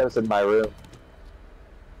shadows in my room?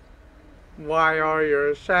 Why are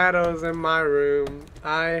your shadows in my room?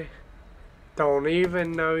 I don't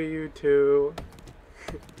even know you two.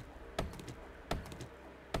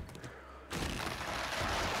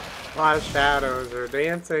 My shadows are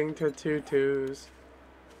dancing to tutus.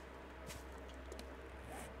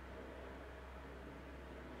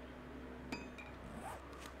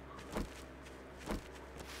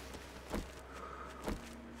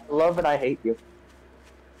 I love and I hate you.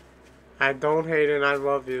 I don't hate and I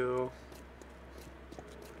love you.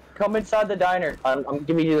 Come inside the diner. I'm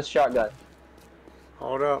giving you this shotgun.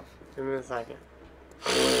 Hold up. Give me a second.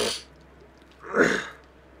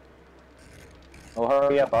 Oh,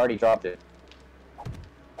 hurry up. I already dropped it.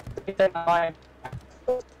 I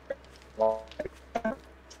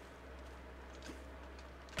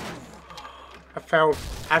failed.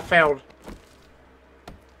 I failed.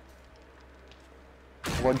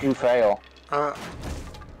 What'd you fail? I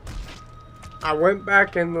went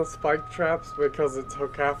back in the spike traps because it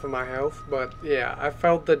took half of my health, but yeah, I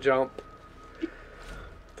failed the jump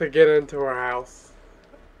to get into her house.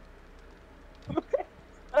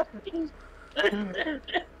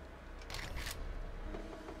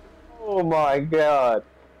 Oh my god.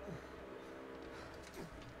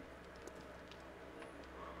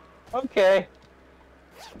 Okay.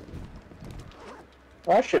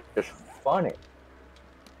 That shit is funny.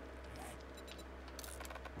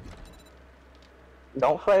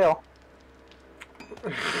 Don't fail.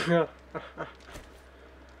 There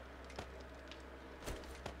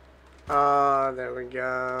we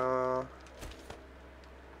go.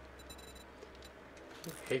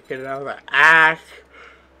 Take it out of the ash.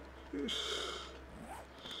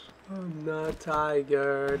 I'm not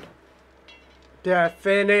tired.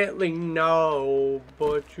 Definitely no,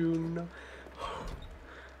 but you know.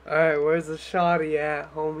 Alright, where's the shotty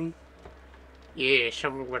at, homie? Yeah, show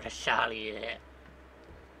me where the shotty at.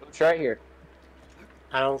 It's right here.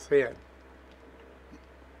 I don't see it.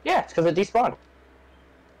 Yeah, it's because it despawned.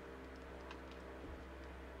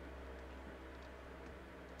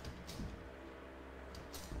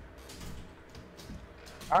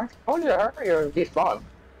 I told you to hurry or it despawned.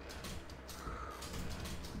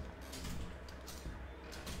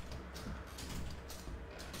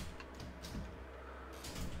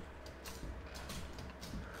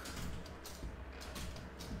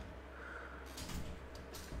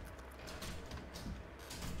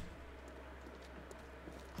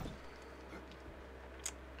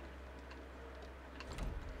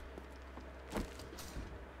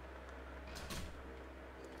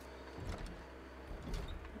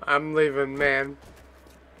 I'm leaving, man.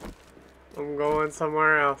 I'm going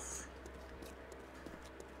somewhere else.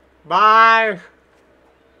 Bye!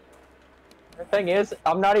 The thing is,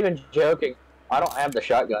 I'm not even joking. I don't have the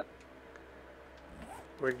shotgun.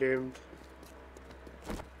 We're doomed.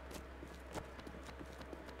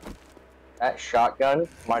 That shotgun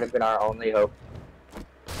might have been our only hope.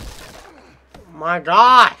 My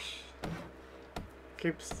gosh!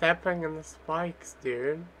 Keep stepping in the spikes,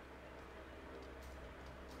 dude.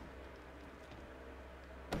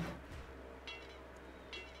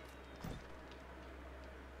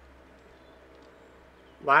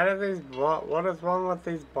 Why do these, what is wrong with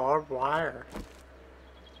these barbed wire?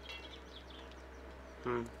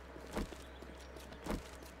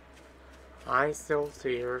 I still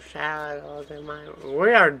see your shadows in my...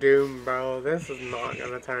 We are doomed, bro. This is not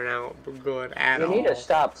gonna turn out good at all. You need to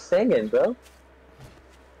stop singing, bro.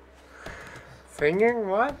 Singing?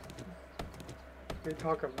 What? What are you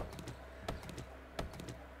talking about?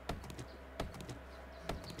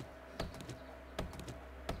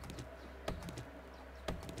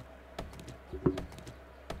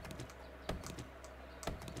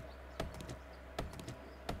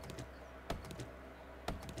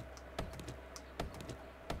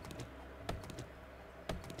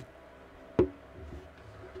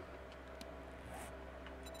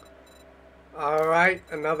 Alright,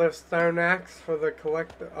 another stone axe for the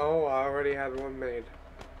collector. Oh, I already had one made.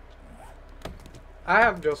 I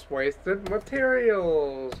have just wasted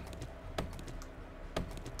materials.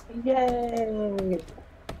 Yay!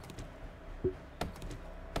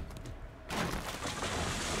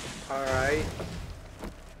 Alright.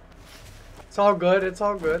 It's all good, it's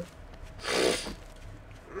all good.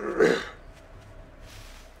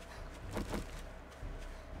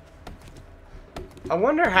 I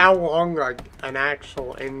wonder how long, like, an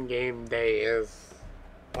actual in-game day is.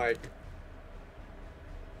 Like,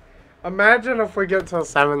 imagine if we get to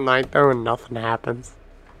 7th night, though, and nothing happens.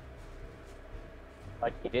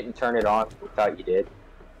 Like, you didn't turn it on, we thought you did.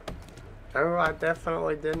 No, I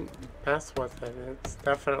definitely didn't mess with it. It's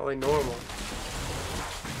definitely normal.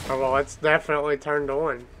 Oh, well, it's definitely turned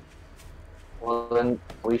on. Well, then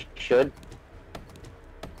we should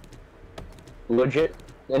legit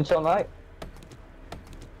until night.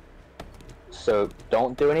 So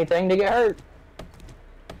don't do anything to get hurt.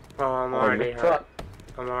 Oh, I'm already hurt.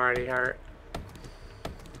 I'm already hurt.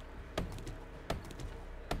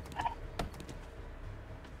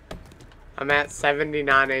 I'm at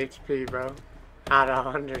 79 HP, bro. Out of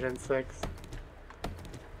 106.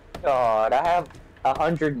 God, I have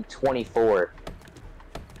 124.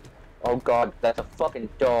 Oh god, that's a fucking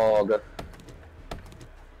dog.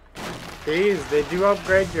 Jeez, did you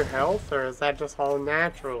upgrade your health, or is that just all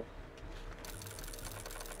natural?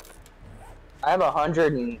 I have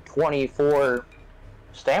 124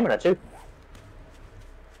 stamina too.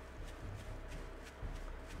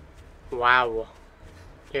 Wow.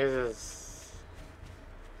 Jesus.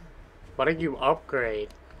 What did you upgrade?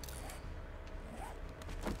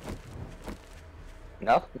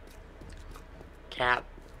 Nothing. Cap.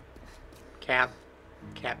 Cap.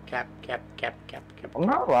 Cap, cap, cap, cap, cap, cap. I'm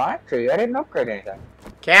not lying to you, I didn't upgrade anything.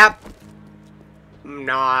 Cap!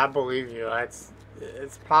 No, I believe you.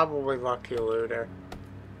 It's probably Lucky Looter.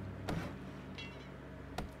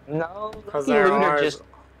 No, Because Lucky Looter just...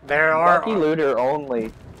 Lucky Looter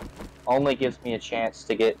only gives me a chance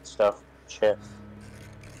to get stuff shipped.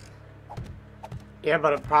 Yeah,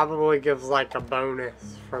 but it probably gives like a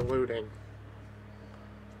bonus for looting.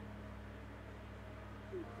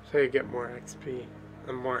 So you get more XP.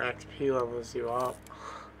 And more XP levels you up.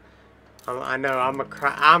 I know, I'm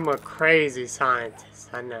a crazy scientist,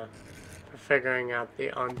 I know. For figuring out the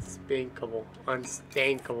unstinkable.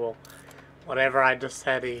 Whatever I just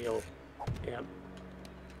said, he'll... Yep.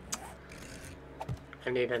 I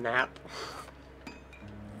need a nap.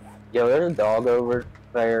 Yo, there's a dog over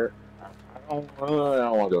there. I don't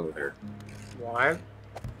want to go over there. What?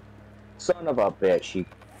 Son of a bitch,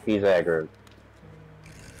 he's aggro.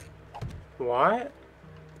 What?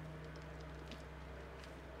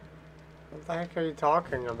 What the heck are you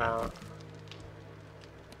talking about?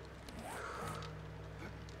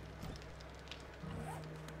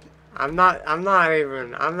 I'm not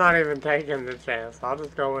even taking the chance. I'll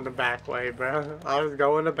just go in the back way, bro. I'll just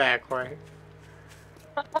go in the back way.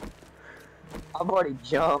 I've already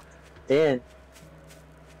jumped in.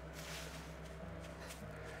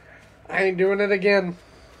 I ain't doing it again.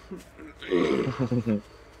 I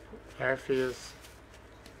refuse.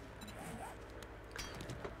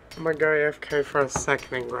 I'm gonna go AFK for a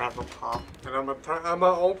second and grab a pop. And I'm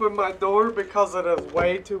gonna open my door because it is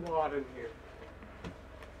way too hot in here.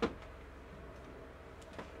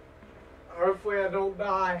 Hopefully I don't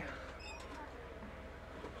die.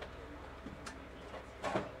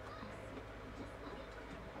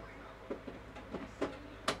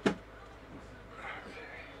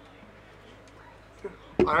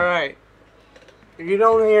 Alright. You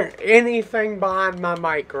don't hear anything behind my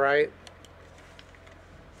mic, right?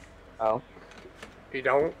 Oh. You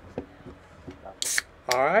don't? No.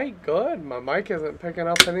 Alright, good. My mic isn't picking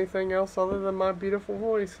up anything else other than my beautiful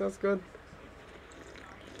voice. That's good.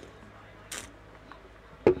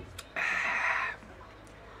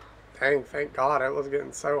 Dang, thank God, it was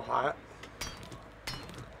getting so hot.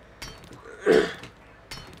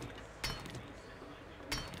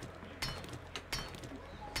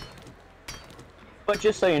 But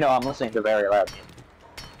just so you know, I'm listening to very loud.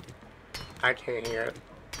 I can't hear it.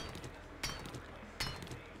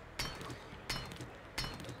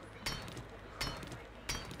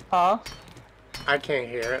 Huh? I can't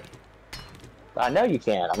hear it. I know you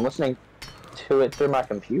can. I'm listening to it through my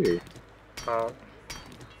computer. Oh.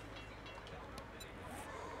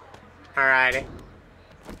 Alrighty.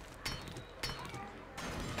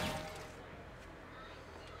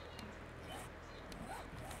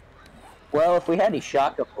 Well, if we had any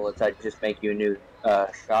shotgun bullets, I'd just make you a new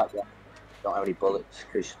shotgun. Don't have any bullets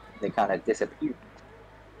because they kind of disappear.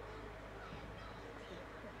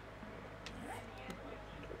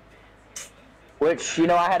 Which, you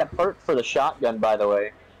know, I had a perk for the shotgun, by the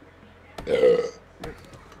way.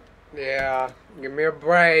 Yeah, give me a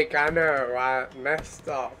break. I know, I messed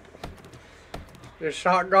up. Your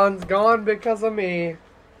shotgun's gone because of me.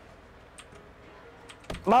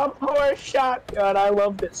 My poor shotgun, I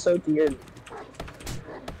loved it so dearly.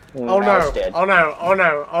 Oh Now no, it's dead. oh no, oh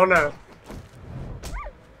no, oh no.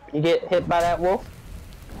 You get hit by that wolf?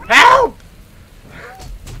 Help!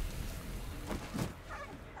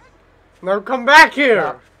 No, come back here!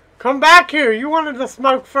 Yeah. Come back here! You wanted to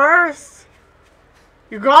smoke first?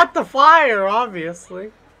 You got the fire,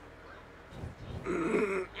 obviously.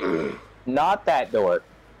 Not that door.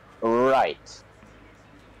 Right.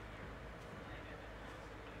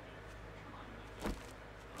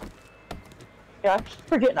 Yeah, I keep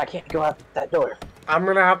forgetting I can't go out that door. I'm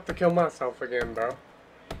gonna have to kill myself again, bro.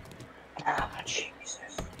 Ah, Jesus.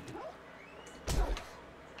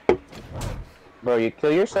 Bro, you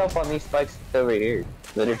kill yourself on these spikes over here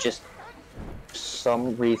that are just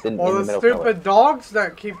some reason Well, in the the middle stupid color. dogs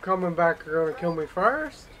that keep coming back are gonna kill me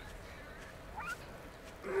first.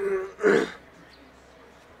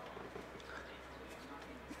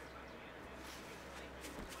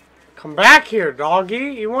 Come back here,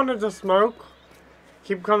 doggy. You wanted to smoke?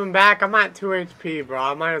 Keep coming back. I'm at 2 HP, bro.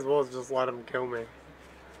 I might as well just let him kill me.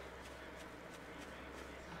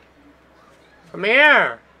 Come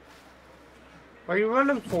here. What are you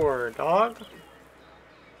running for, dog?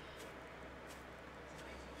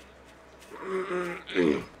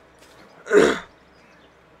 I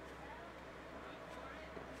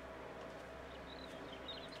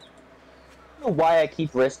don't know why I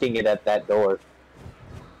keep risking it at that door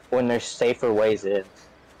when there's safer ways in.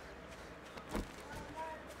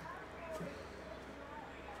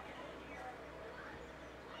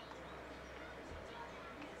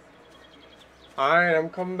 Alright, I'm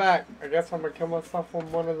coming back. I guess I'm gonna kill myself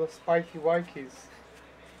on one of the spiky wikies.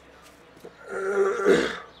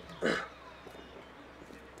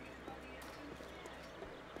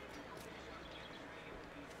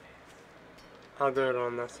 I'll do it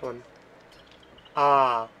on this one.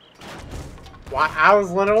 Ah. Why? I was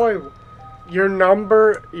literally... Your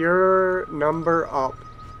number up.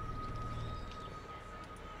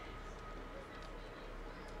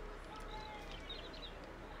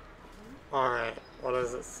 Alright, what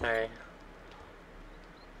does it say?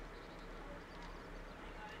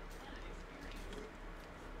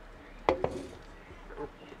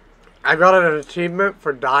 I got an achievement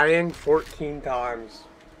for dying 14 times.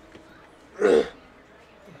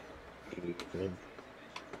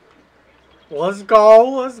 Let's go,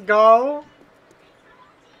 let's go.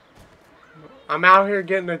 I'm out here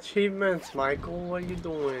getting achievements, Michael. What you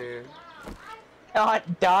doing?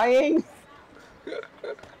 Not dying?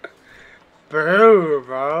 Boo,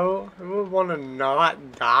 bro. Who would want to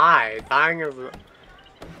not die? Dying is...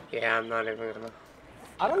 Yeah, I'm not even gonna...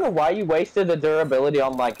 I don't know why you wasted the durability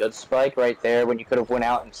on my good spike right there when you could have went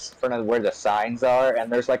out in front of where the signs are,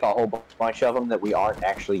 and there's like a whole bunch of them that we aren't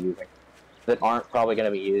actually using. That aren't probably going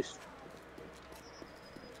to be used.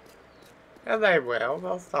 Yeah, they will.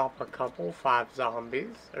 They'll stop a couple, 5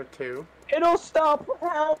 zombies, or 2. It'll stop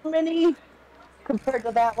how many? Compared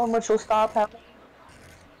to that one, which will stop how many?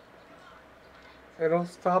 It'll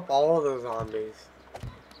stop all of the zombies.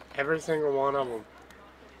 Every single one of them.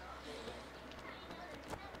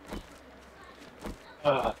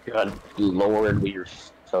 Oh, God Lord, we are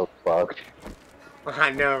so fucked. I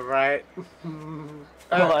know, right?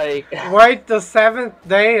 Like... Wait, the 7th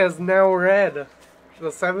day is now red. The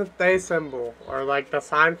 7th day symbol, or like the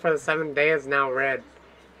sign for the 7th day is now red.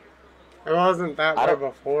 It wasn't that way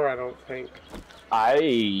before, I don't think.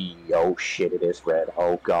 Oh shit, it is red.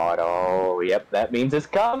 Oh God, oh, yep, that means it's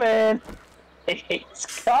coming! It's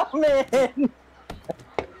coming!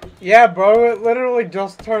 Yeah, bro, it literally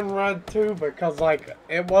just turned red too, because like,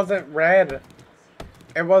 it wasn't red.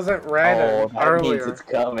 It wasn't red earlier. Means it's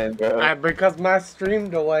coming, bro. Because my stream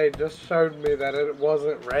delay just showed me that it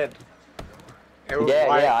wasn't red.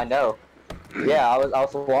 Yeah, I know. Yeah, I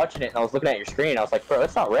was watching it and I was looking at your screen. I was like, bro,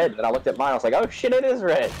 it's not red. And then I looked at mine. I was like, oh shit, it is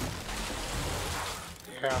red.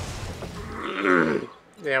 Yeah.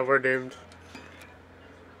 Yeah, we're doomed.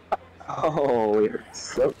 Oh, we're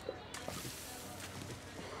so.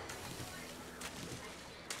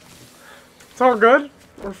 It's all good.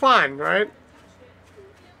 We're fine, right?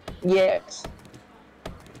 Yes.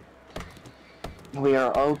 We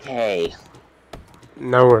are okay.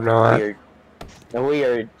 No, we're not. We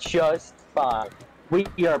are just fine. We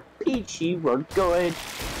are peachy. We're good.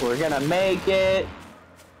 We're gonna make it.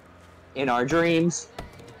 In our dreams.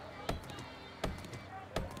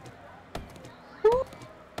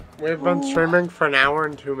 We've been streaming for an hour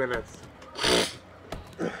and 2 minutes.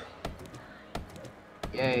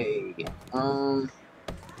 Yay.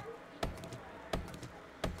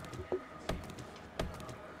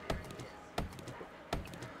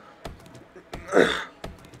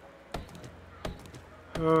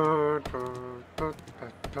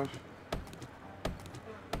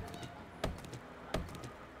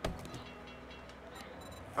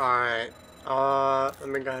 Alright, let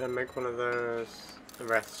me go ahead and make one of those. The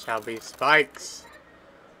rest shall be spikes.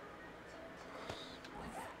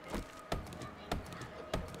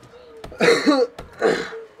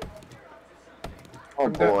 Oh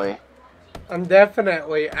boy. I'm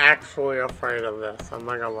definitely actually afraid of this, I'm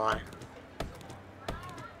not gonna lie.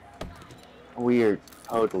 We're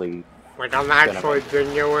totally... Like, I'm actually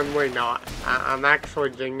genuinely not. I'm actually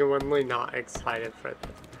genuinely not excited for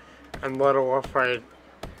this. I'm a little afraid.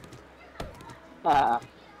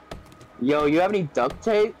 Yo, you have any duct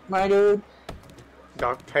tape, my dude?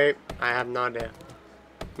 Duct tape? I have no idea.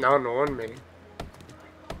 None on me.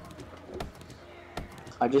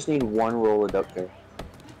 I just need one roll of duct tape.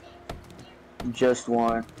 Just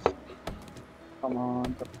one. Come on,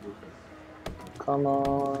 duct tape. Come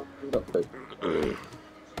on, duct tape.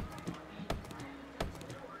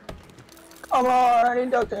 Come on, I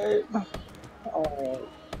need duct tape. Oh,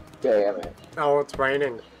 damn it. Oh, it's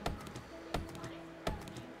raining.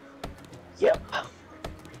 Yep.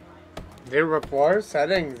 Dude, with floor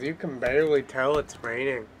settings, you can barely tell it's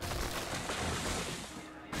raining.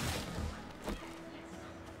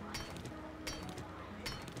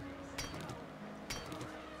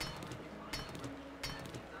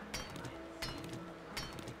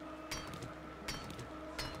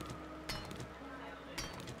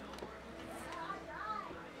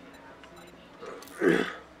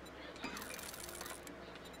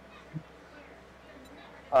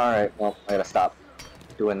 Alright, well, I gotta stop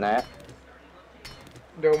doing that.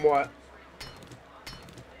 Doing what?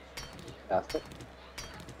 That's it.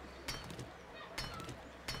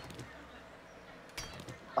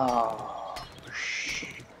 Oh,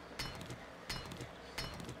 shit.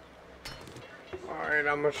 Alright,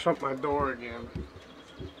 I'm gonna shut my door again.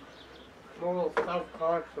 I'm a little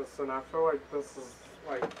self-conscious and I feel like this is,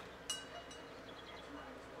 like...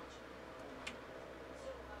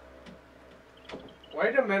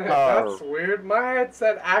 Wait a minute, that's weird. My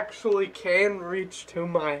headset actually can reach to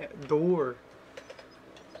my door.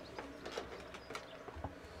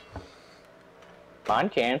 Mine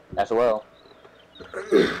can as well,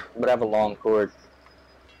 but I have a long cord.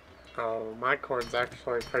 Oh, my cord's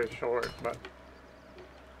actually pretty short, but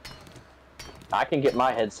I can get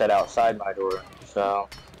my headset outside my door, so.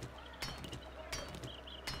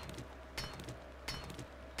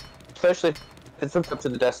 Especially if it's hooked up to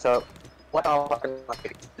the desktop. What the fucking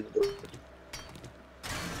like to the door?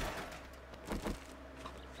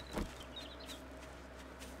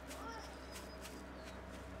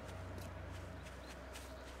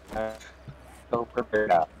 Go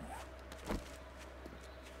prepared out.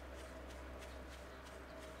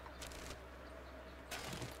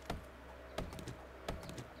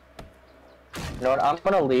 You know what? I'm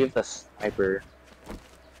gonna leave the sniper.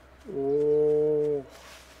 ooh,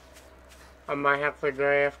 I might have to go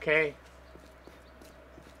AFK.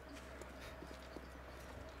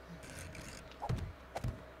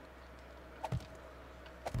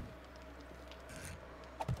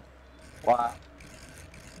 Why?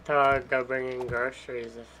 To go bring in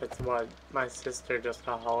groceries if it's what my sister just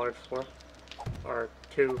got hollered for, or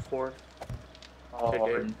two for.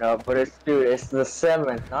 Oh no, but it's the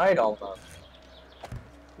 7th night almost.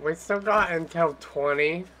 We still got until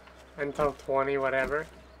 20, whatever.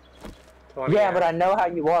 20 Yeah, but I know how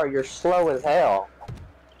you are. You're slow as hell.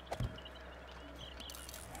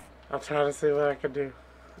 I'll try to see what I can do.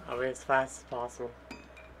 I'll be as fast as possible.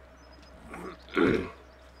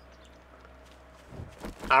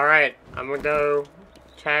 Alright, I'm gonna go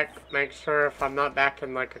check, make sure if I'm not back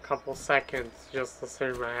in like a couple seconds, just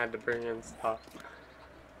assume I had to bring in stuff.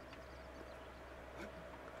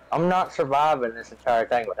 I'm not surviving this entire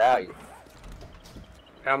thing without you.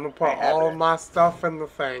 I'm gonna put all of my stuff in the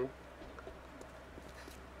thing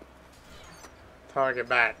till I get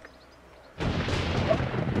back.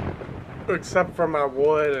 Except for my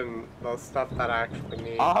wood and the stuff that I actually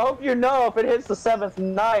need. I hope you know if it hits the 7th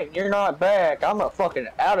night and you're not back, I'm fucking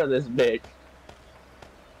out of this bitch.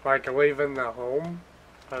 Like leaving the home?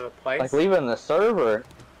 Or the place? Like leaving the server.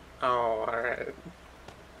 Oh, alright.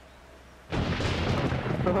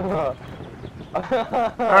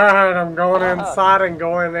 Alright, I'm going inside and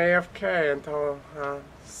going AFK until I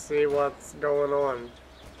see what's going on.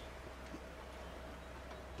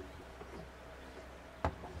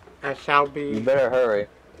 I shall be. You better hurry.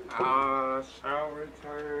 I shall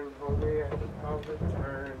return, homie, I shall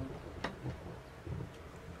return.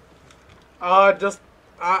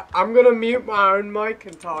 I'm gonna mute my own mic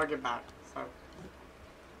until I get back, so.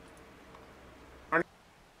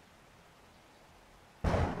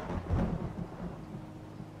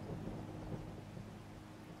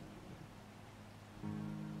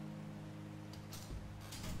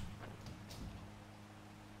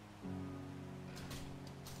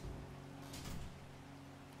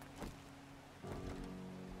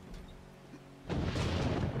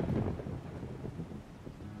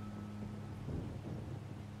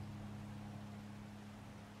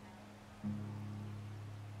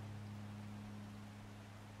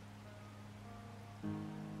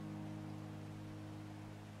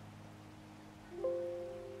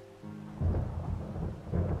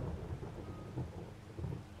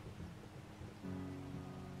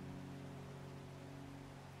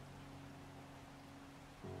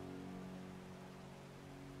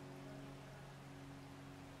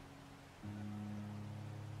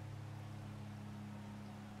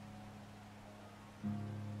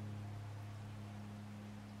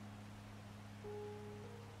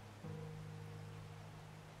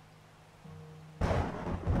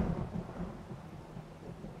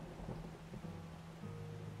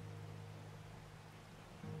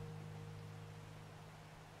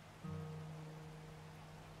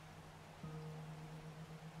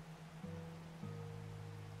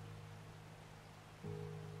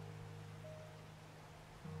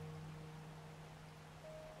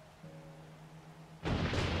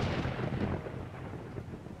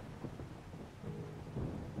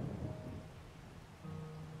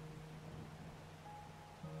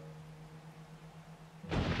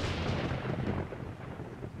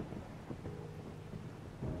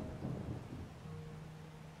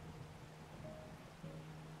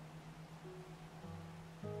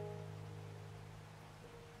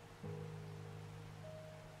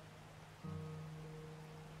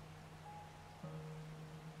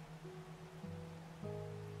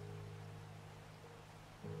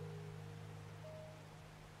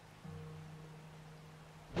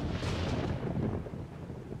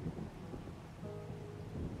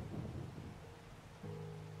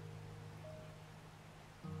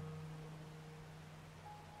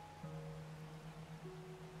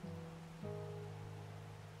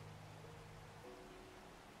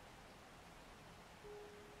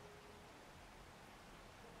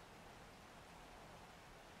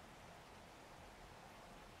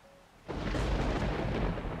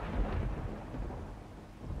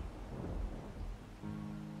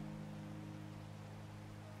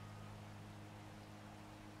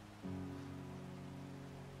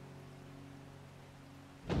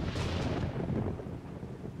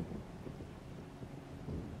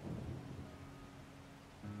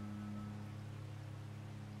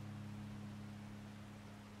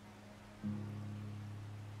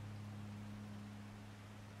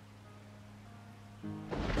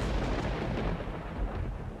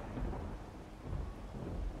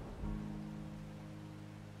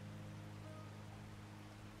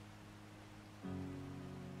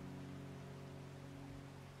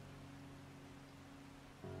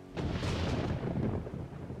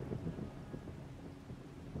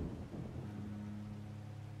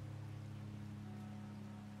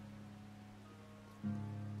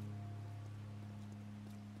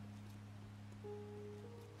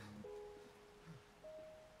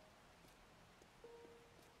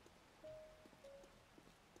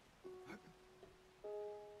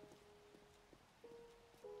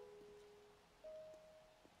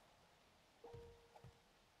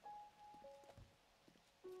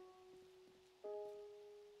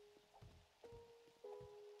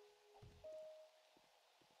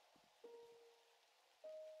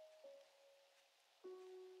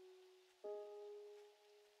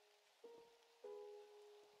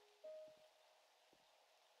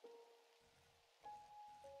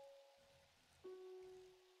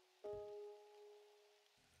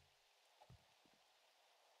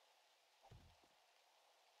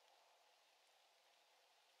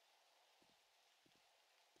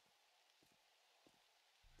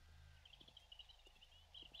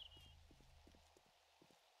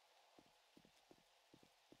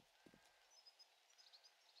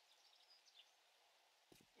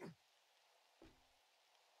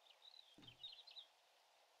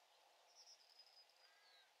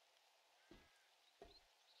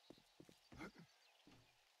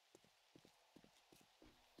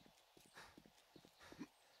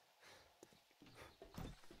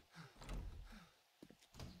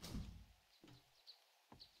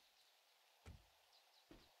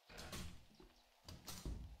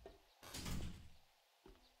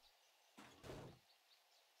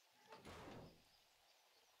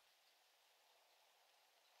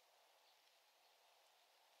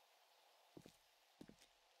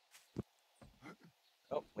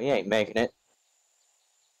 We ain't making it.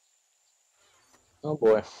 Oh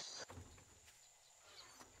boy.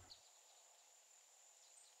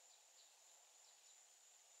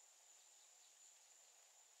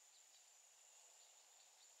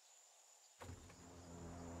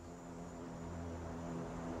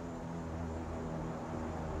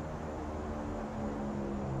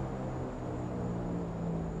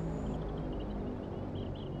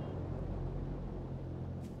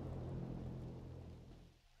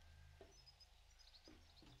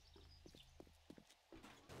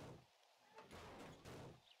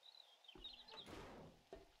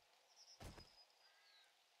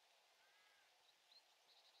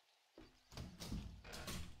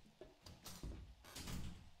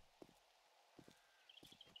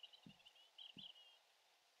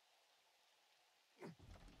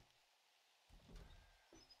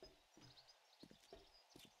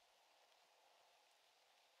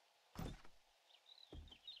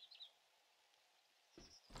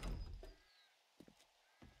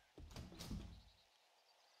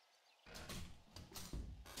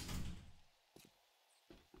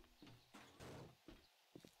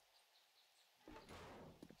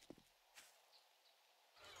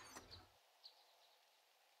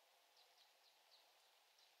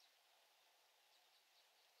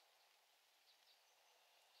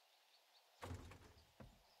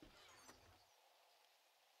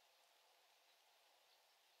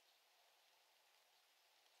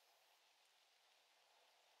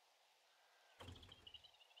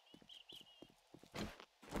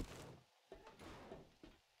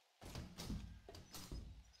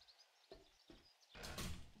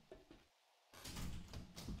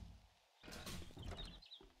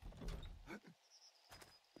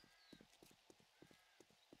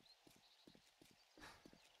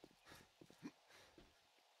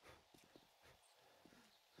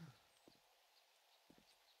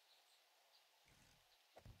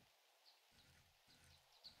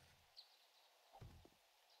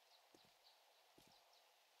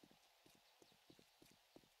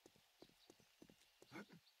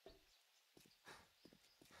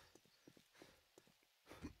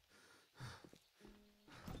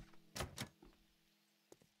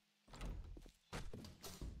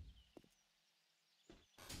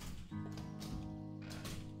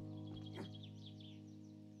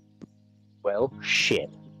 Well, shit.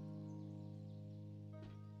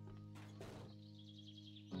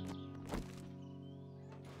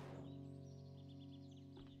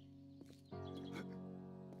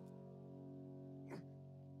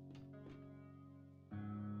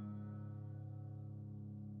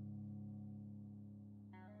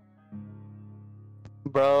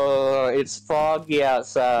 Bro, it's foggy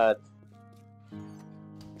outside.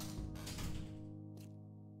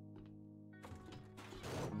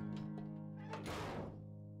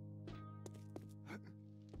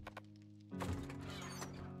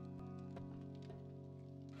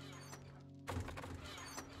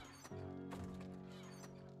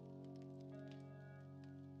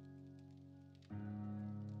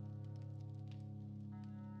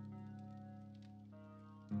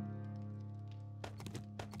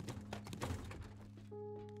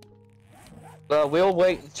 We'll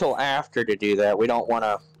wait until after to do that. We don't want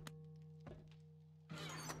to...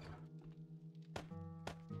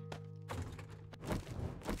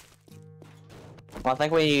 I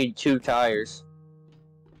think we need 2 tires.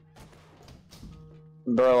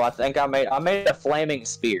 Bro, I think I made a flaming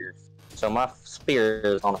spear. So my spear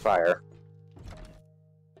is on fire.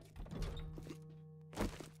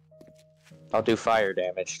 I'll do fire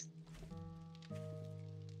damage.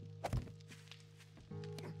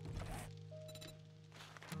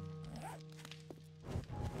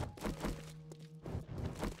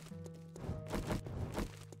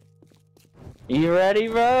 You ready,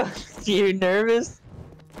 bro? You nervous?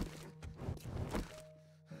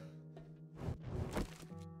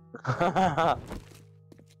 Well,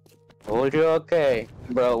 you're okay.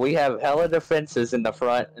 Bro, we have hella defenses in the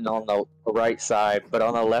front and on the right side, but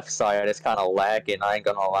on the left side it's kinda lagging, I ain't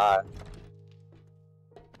gonna lie.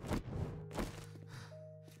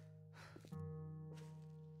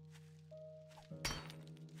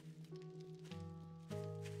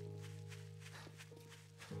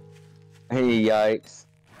 Hey, yikes.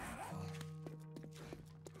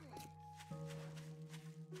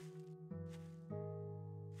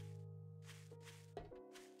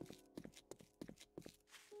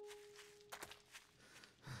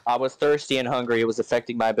 I was thirsty and hungry, it was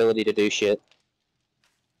affecting my ability to do shit.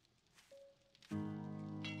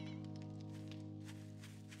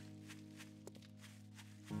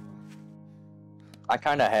 I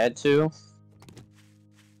kinda had to.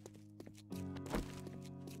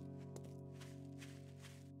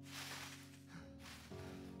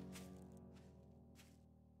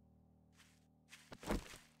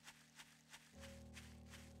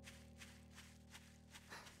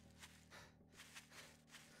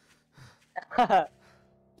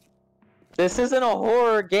 This isn't a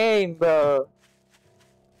horror game, bro.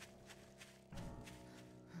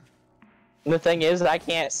 The thing is, I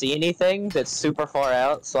can't see anything that's super far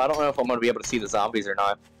out, so I don't know if I'm going to be able to see the zombies or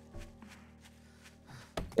not.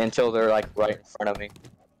 Until they're, like, right in front of me.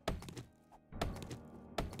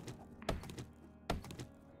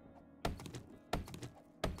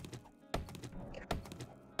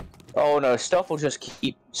 Oh no, stuff will just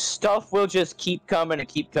keep coming and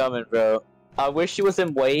keep coming, bro. I wish it was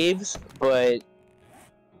in waves, but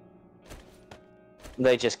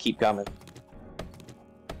they just keep coming.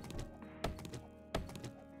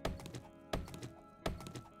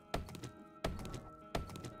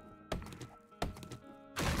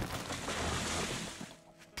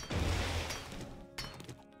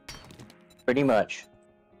 Pretty much.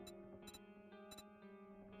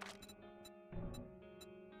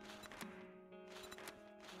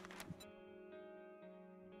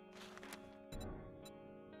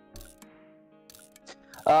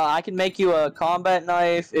 I can make you a combat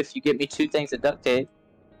knife if you get me 2 things of duct tape.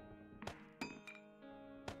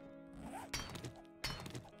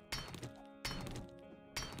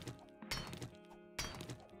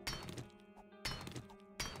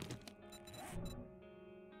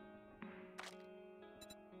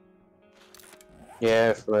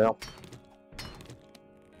 Yeah, for real.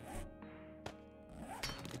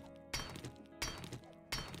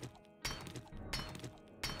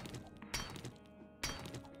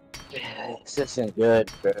 This isn't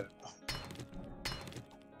good, bro.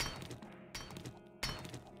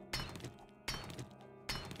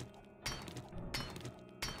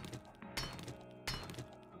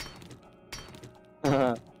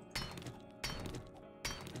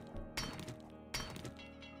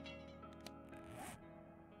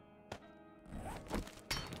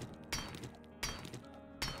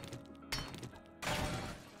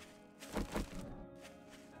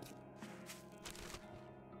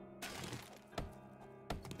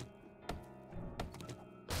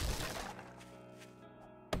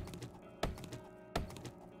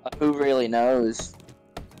 Who really knows?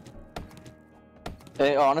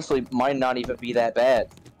 It honestly might not even be that bad.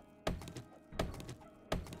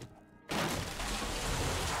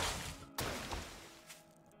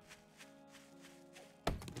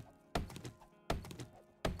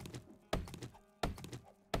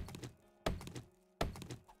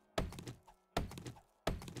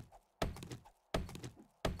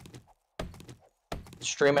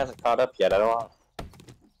 Stream hasn't caught up yet, I don't know.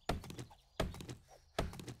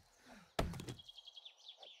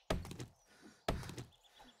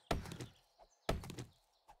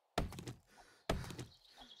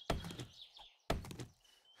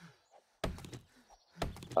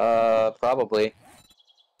 Probably.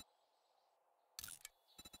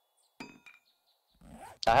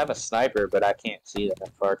 I have a sniper, but I can't see that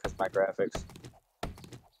far because my graphics.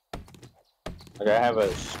 Like, I have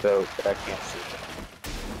a scope, but I can't see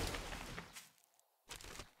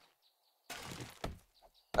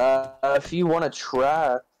that. If you want to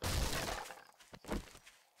try...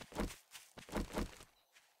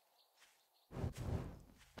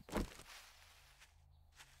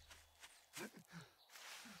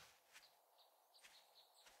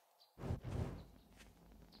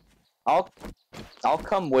 I'll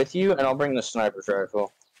come with you, and I'll bring the sniper's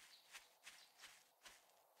rifle.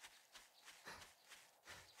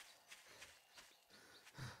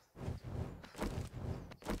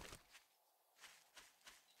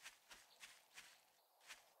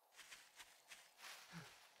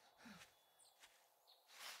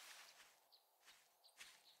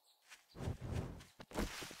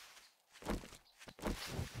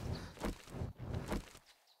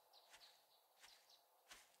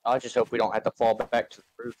 I just hope we don't have to fall back to the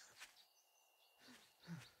roof.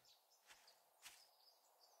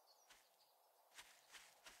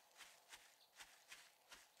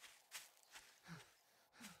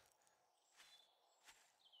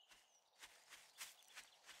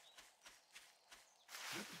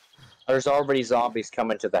 There's already zombies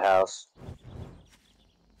coming to the house.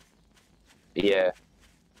 Yeah.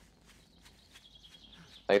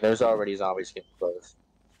 Like, there's already zombies getting close.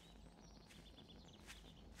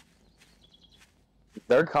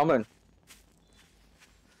 They're coming.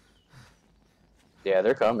 Yeah,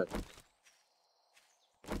 they're coming.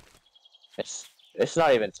 It's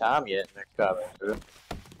not even time yet, and they're coming, dude.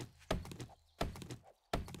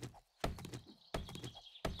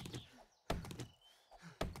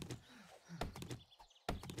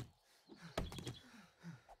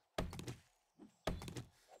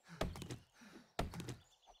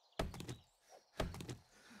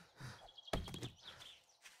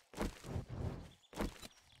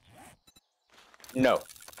 No.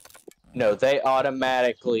 No, they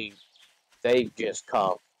automatically... They just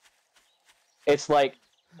come. It's like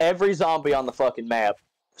every zombie on the fucking map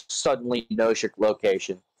suddenly knows your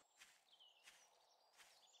location.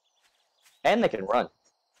 And they can run.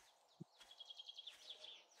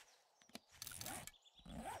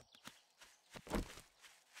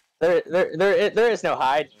 There is no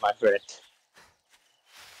hiding, my friend.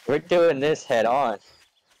 We're doing this head on.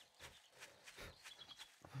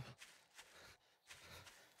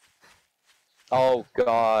 Oh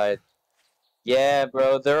god. Yeah,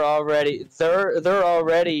 bro, they're already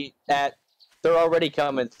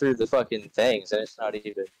coming through the fucking things, and it's not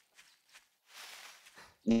even.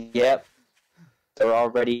 Yep, they're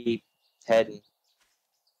already heading.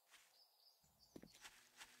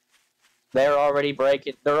 They're already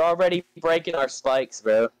breaking our spikes,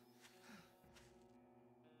 bro.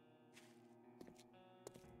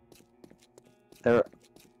 They're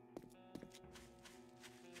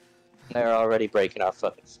already breaking our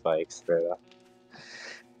fucking spikes, bro.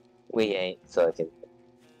 We ain't fucking.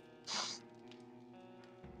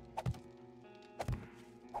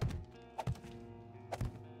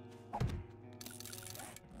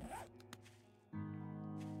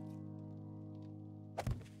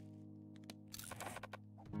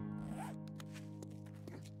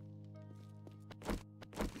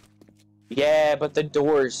 Yeah, but the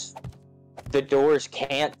doors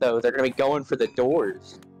can't though. They're gonna be going for the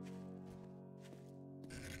doors.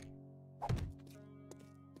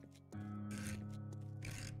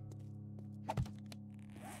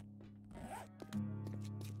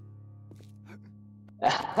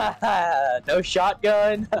 No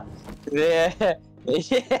shotgun. Yeah.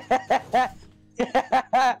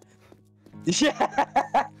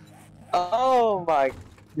 Yeah. Oh my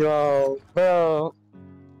god, bro.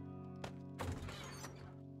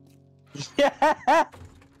 Yeah.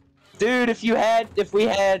 Dude, if we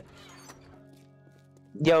had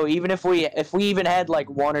yo, even if we even had like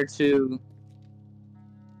one or two.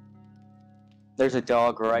 There's a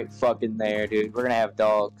dog right fucking there, dude. We're gonna have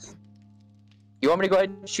dogs. You want me to go ahead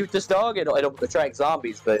and shoot this dog? It'll attract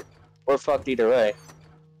zombies, but we're fucked either way.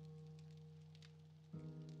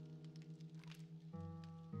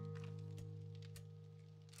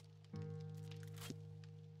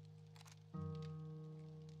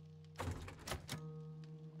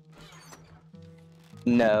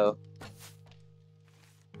 No.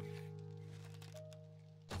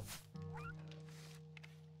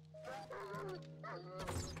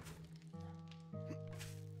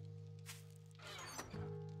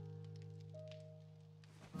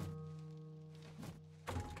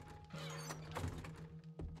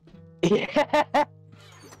 Yeah.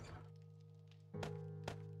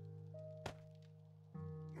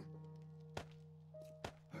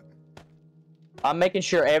 I'm making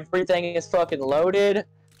sure everything is fucking loaded.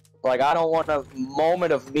 Like, I don't want a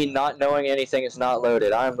moment of me not knowing anything is not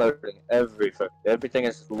loaded. I'm loading everything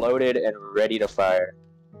is loaded and ready to fire.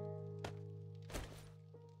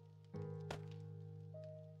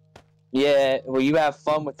 Yeah, well, you have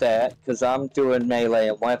fun with that, because I'm doing melee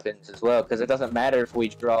and weapons as well, because it doesn't matter if we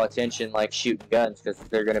draw attention like shooting guns, because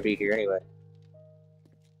they're going to be here anyway.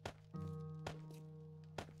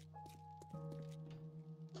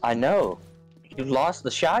 I know. You lost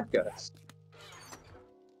the shotgun.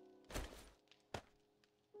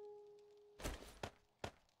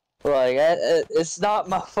 Like, it's not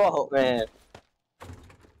my fault, man.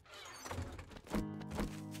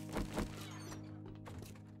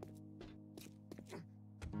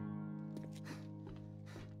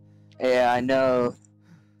 Yeah, I know.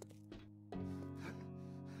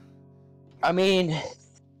 I mean,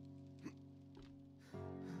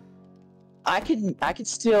 I can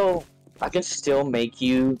still make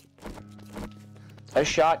you a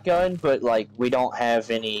shotgun, but like we don't have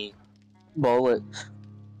any bullets.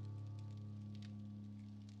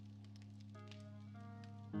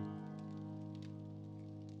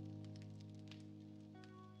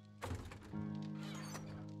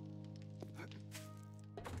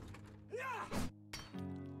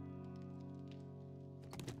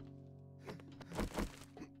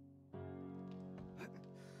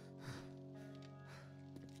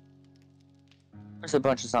 There's a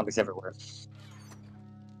bunch of zombies everywhere.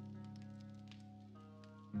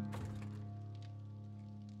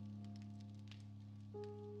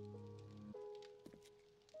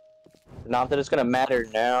 Not that it's gonna matter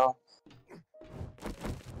now.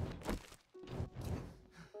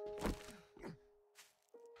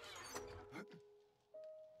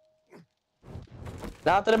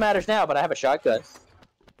 Not that it matters now, but I have a shotgun.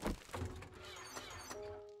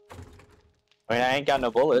 I mean, I ain't got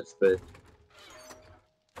no bullets, but...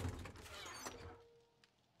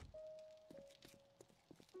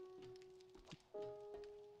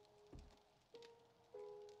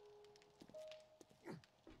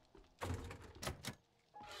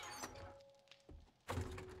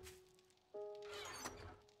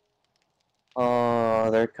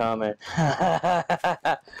 Oh, they're coming.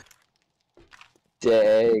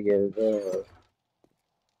 Dang it.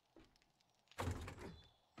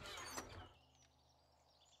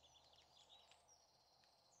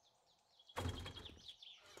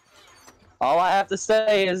 All I have to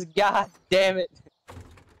say is, God damn it.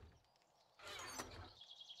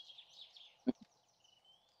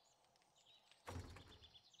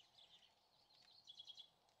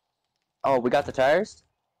 Oh, we got the tires?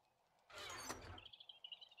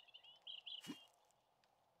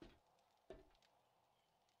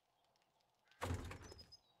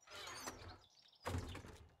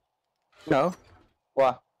 No.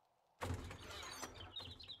 Why?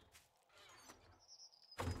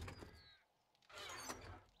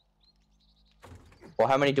 Well,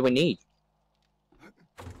 how many do we need?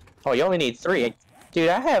 Oh, you only need 3. Dude,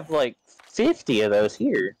 I have like 50 of those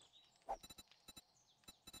here.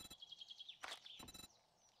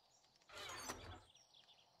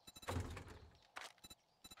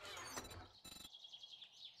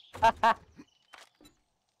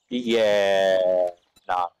 Yeah.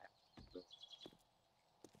 Nah.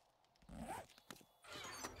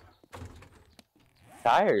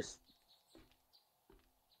 Tires.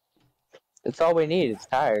 That's all we need, is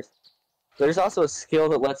tires. There's also a skill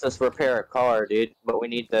that lets us repair a car, dude, but we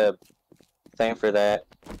need the thing for that.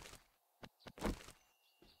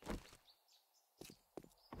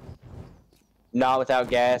 Not without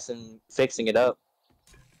gas and fixing it up.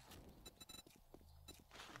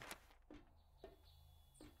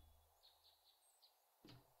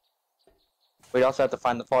 We'd also have to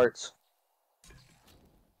find the parts.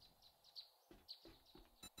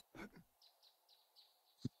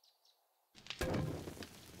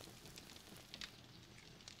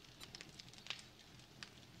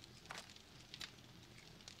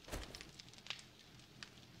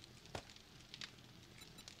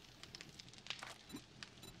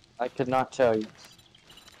 I could not tell you.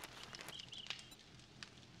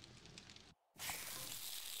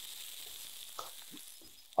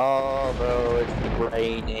 Oh, bro, it's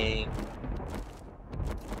raining.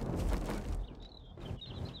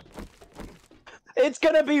 It's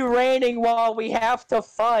gonna be raining while we have to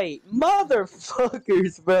fight.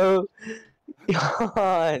 Motherfuckers, bro.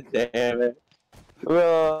 God damn it.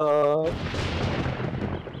 Bro.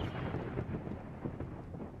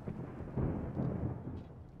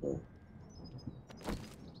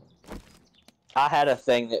 I had a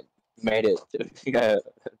thing that made it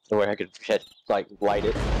to where I could like light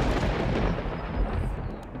it.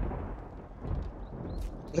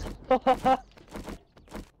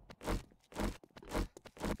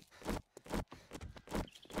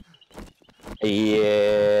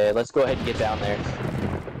 Yeah, let's go ahead and get down there.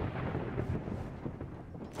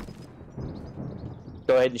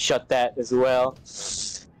 Go ahead and shut that as well.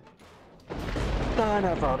 Son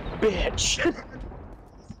of a bitch.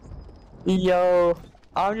 Yo,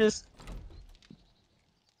 I'm just...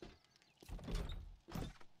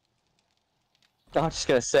 I'm just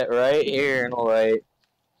gonna sit right here and wait.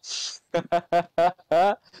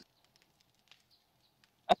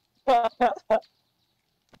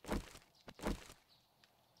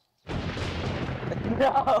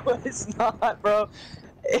 No, it's not, bro.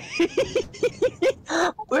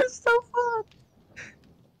 We're so fun.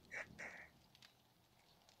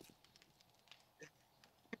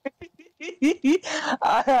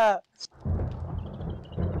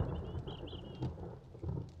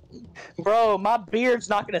 Bro, my beard's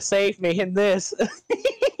not gonna save me in this.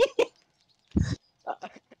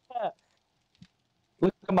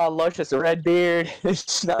 Look at my luscious red beard.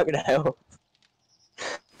 It's not gonna help.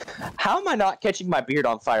 How am I not catching my beard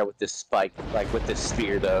on fire with this spike, like with this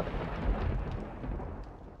spear, though?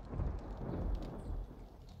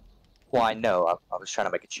 Well, I know. I was trying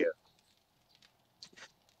to make a joke.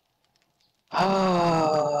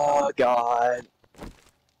 Oh, God.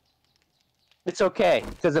 It's okay,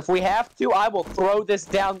 because if we have to, I will throw this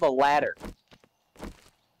down the ladder.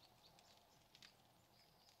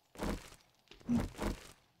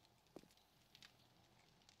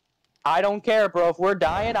 I don't care, bro. If we're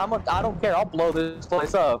dying, I don't care. I'll blow this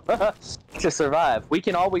place up to survive. We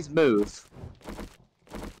can always move.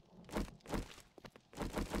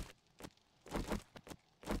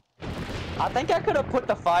 I think I could have put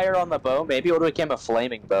the fire on the bow. Maybe it would have become a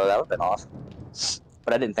flaming bow. That would have been awesome.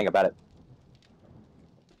 But I didn't think about it.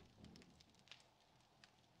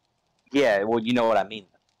 Yeah, well, you know what I mean.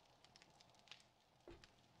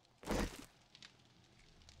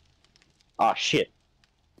 Oh, shit.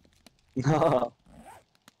 At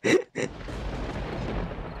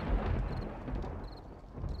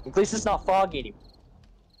least it's not foggy anymore.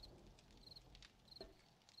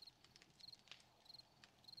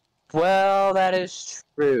 Well, that is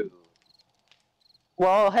true.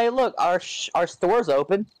 Well, hey, look, our store's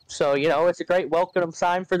open, so you know it's a great welcome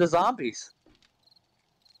sign for the zombies.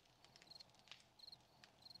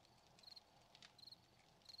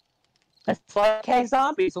 It's like, hey,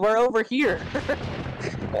 zombies, we're over here.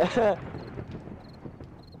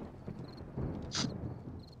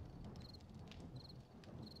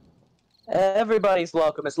 Everybody's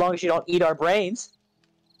welcome as long as you don't eat our brains.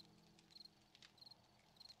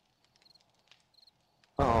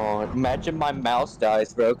 Oh, imagine my mouse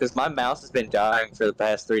dies, bro, because my mouse has been dying for the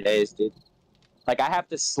past 3 days, dude. Like, I have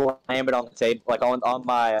to slam it on the table, like, on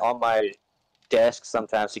my desk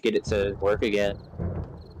sometimes to get it to work again.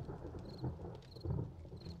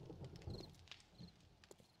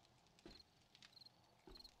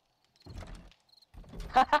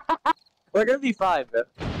 We're gonna be fine, bro.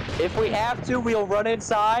 If we have to, we'll run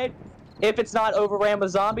inside. If it's not overran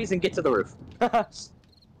with zombies, and get to the roof.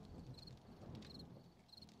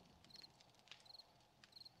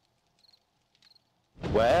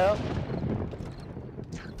 Well,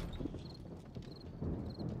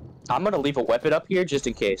 I'm gonna leave a weapon up here just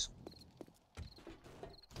in case.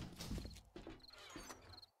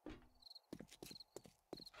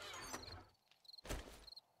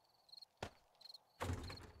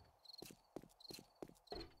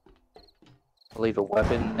 I'll leave a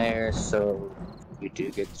weapon there so you do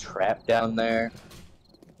get trapped down there.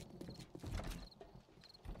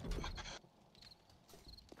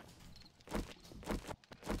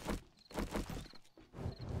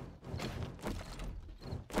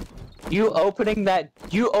 You opening that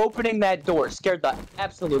door scared the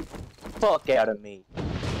absolute fuck out of me.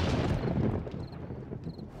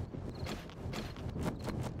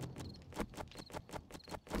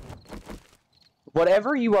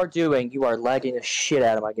 Whatever you are doing, you are lagging the shit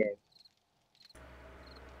out of my game.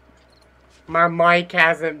 My mic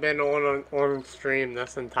hasn't been on stream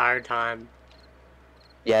this entire time.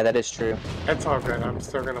 Yeah, that is true. It's all good. I'm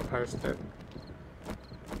still gonna post it.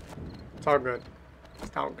 It's all good.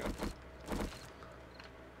 It's all good.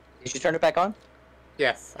 Did you turn it back on?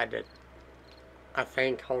 Yes, I did. I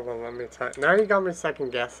think. Hold on, let me tell. Now you got me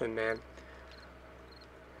second guessing, man.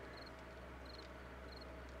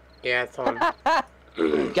 Yeah, it's on.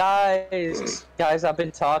 Guys, I've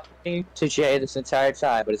been talking to Jay this entire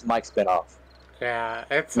time, but his mic's been off. Yeah,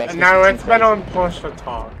 it's Makes me no, seem it's been crazy. on push to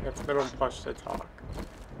talk. It's been on push to talk.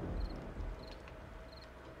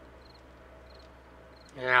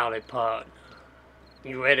 Howdy, Pud.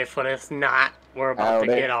 You ready for this night? We're about to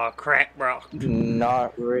Howdy. get our crack, bro.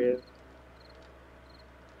 Not real.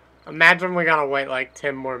 Imagine we gotta wait like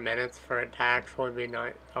 10 more minutes for it to actually be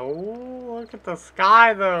night. Oh, look at the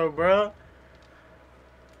sky though, bro.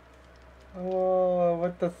 Oh,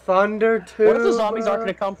 with the thunder too. What if the zombies bro? aren't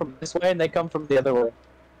gonna come from this way and they come from the other way?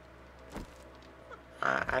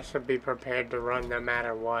 I should be prepared to run no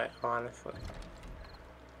matter what, honestly.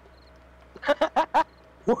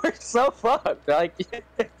 We're so fucked. Like,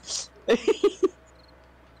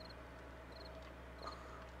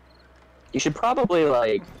 you should probably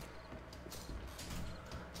like.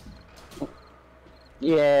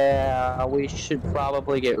 Yeah, we should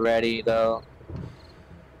probably get ready though.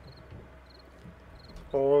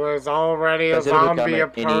 Oh, there's already a 'Cause it'll become zombie any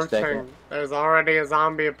second. approaching. There's already a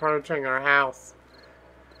zombie approaching our house.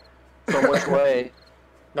 From which way?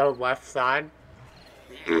 The left side.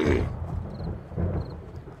 The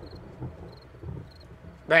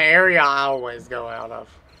area I always go out of.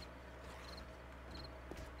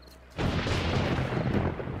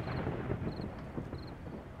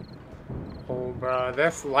 Oh, bro,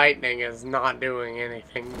 this lightning is not doing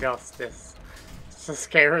anything justice. It's just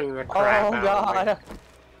scaring the crap Oh out god. of me.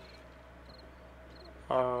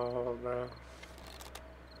 Oh, bro.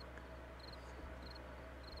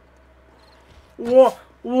 Whoa,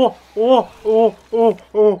 whoa, whoa, whoa, whoa,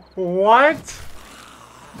 whoa, what?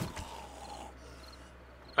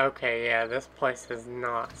 Okay, yeah, this place is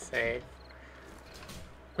not safe.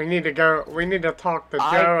 We need to talk to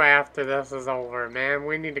Joe after this is over, man.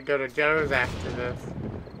 We need to go to Joe's after this.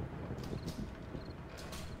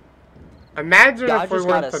 Imagine Yeah, I if we just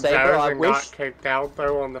went gotta to say, bro, Joe's I and wish- got kicked out,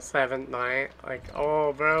 though, on the 7th night. Like,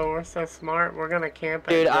 oh, bro, we're so smart. We're gonna camp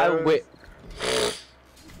at Dude, Joe's.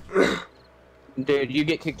 Dude, you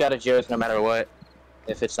get kicked out of Joe's no matter what.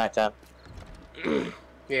 If it's nighttime.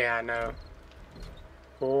 Yeah, I know.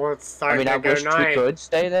 Well, it's starting I to go wish night. we could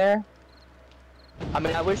stay there. I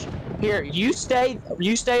mean, I wish. Here, you stay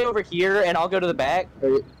over here, and I'll go to the back.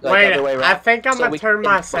 Or, like, Wait, other way around, I think I'm so gonna we turn can,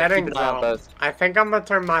 my like, keep an settings eye on up. both. I think I'm gonna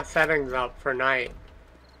turn my settings up for night.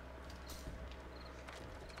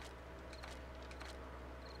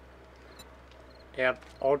 Yep,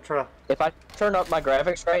 ultra. If I turn up my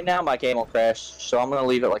graphics right now, my game will crash. So I'm gonna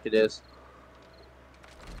leave it like it is.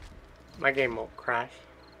 My game won't crash.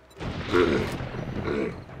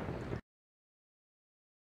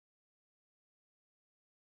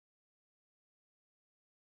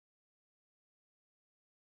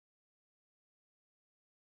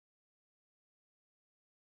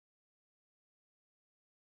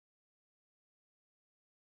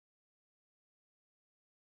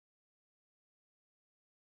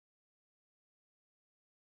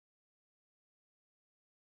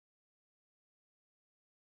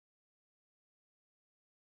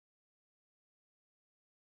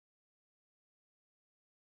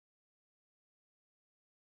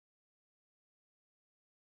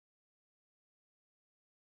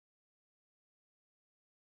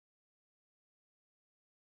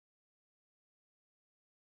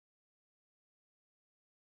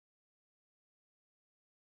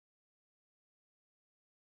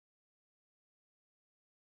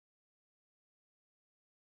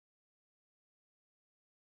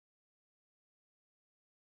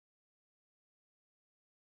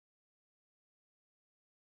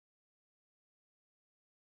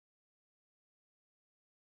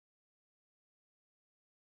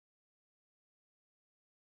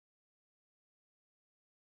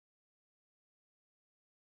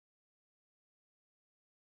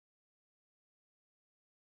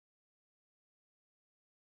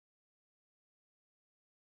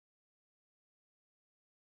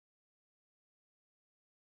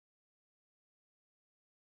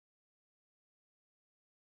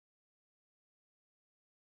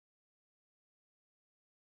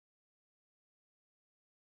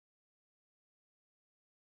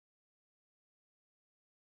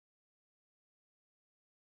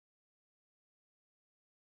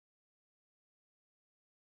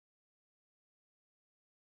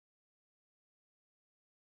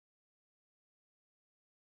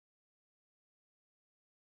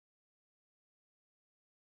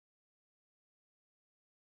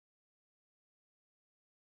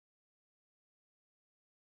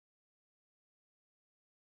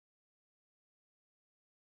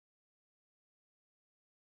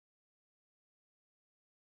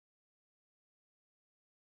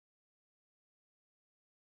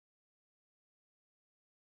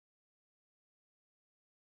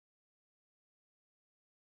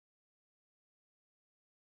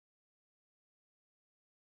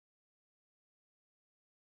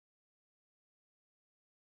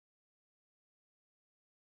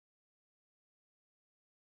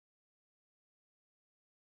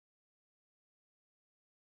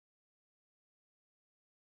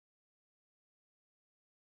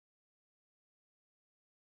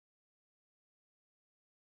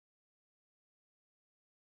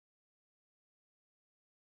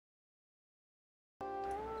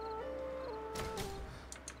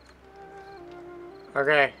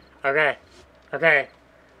 Okay, okay, okay,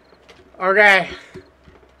 okay.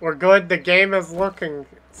 We're good. The game is looking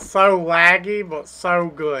so laggy, but so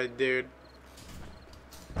good, dude.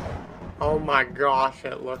 Oh my gosh,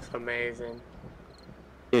 it looks amazing.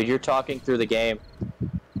 Dude, you're talking through the game.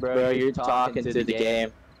 Bro, you're talking through the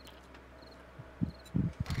game.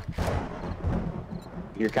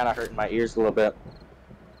 You're kind of hurting my ears a little bit.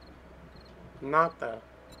 Not the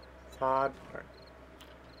odd part.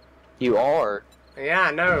 You are. Yeah,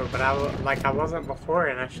 I know, but I wasn't before,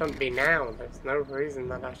 and I shouldn't be now. There's no reason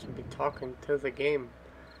that I should be talking to the game.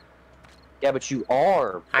 Yeah, but you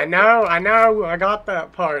are. I know, I got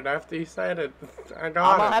that part after you said it. I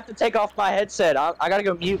got I'm gonna have to take off my headset. I gotta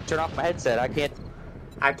go mute, turn off my headset. I can't.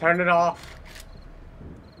 I turned it off.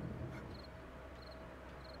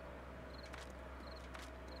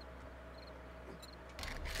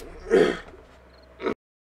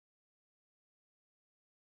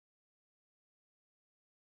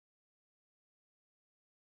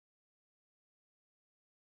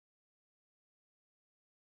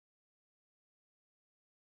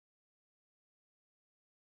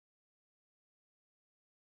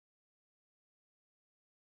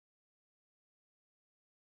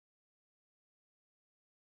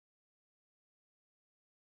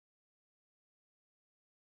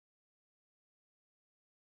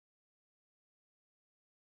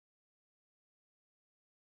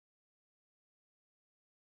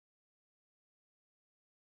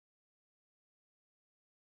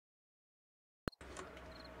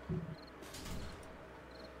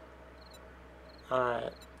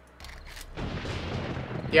 Alright.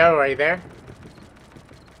 Yo, are you there?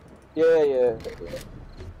 Yeah.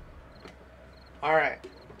 Alright.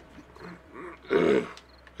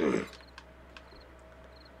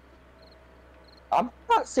 I'm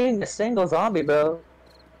not seeing a single zombie, bro.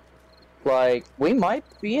 Like, we might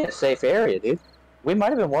be in a safe area, dude. We might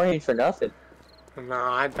have been worrying for nothing. No,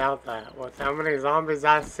 I doubt that. With how many zombies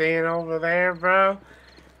I've seen over there, bro?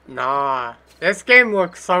 Nah. This game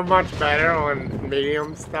looks so much better on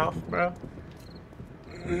medium stuff, bro.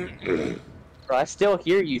 Bro, I still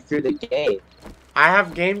hear you through the game. I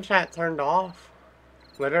have game chat turned off.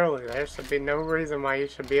 Literally, there should be no reason why you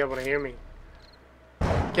should be able to hear me.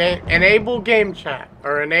 Enable game chat,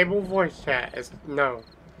 or enable voice chat. No.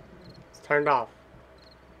 It's turned off.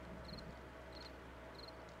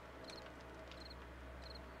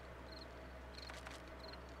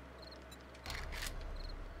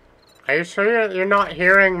 Are you sure you're not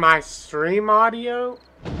hearing my stream audio?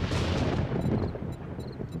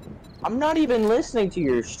 I'm not even listening to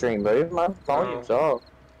your stream, bro. My volume's off.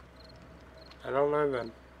 I don't know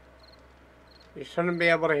then. You shouldn't be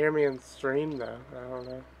able to hear me in stream though. I don't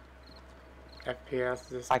know. FPS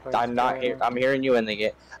display. I'm not here. I'm hearing you in the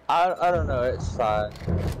game. I don't know. It's fine.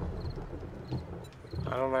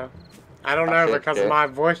 I don't know. I don't know because my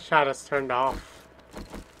voice chat is turned off.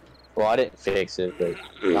 Well, I didn't fix it, but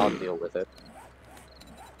I'll deal with it.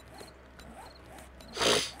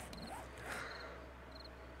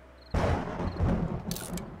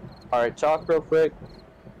 Alright, talk real quick.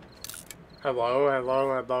 Hello,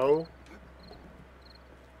 hello, hello.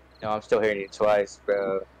 No, I'm still hearing you twice,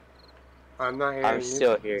 bro. I'm not hearing you. I'm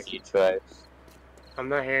still hearing you twice. I'm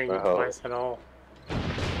not hearing you twice at all.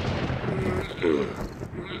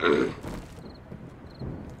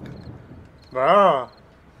 Bro.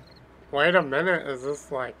 Wait a minute, is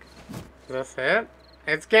this it?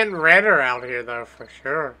 It's getting redder out here though, for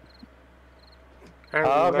sure. Okay,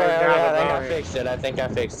 I think I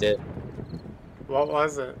fixed it. What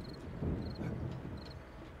was it?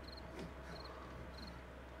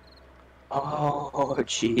 Oh,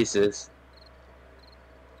 Jesus.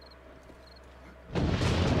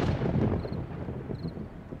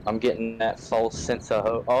 I'm getting that false sense of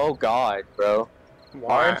hope. Oh, God, bro.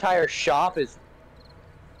 What? Our entire shop is...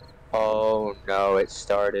 Oh, no, it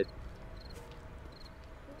started.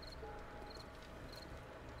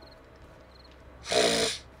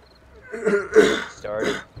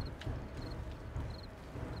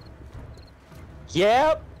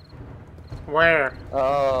 Yep. Where?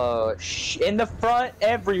 Oh, in the front,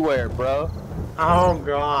 everywhere, bro. Oh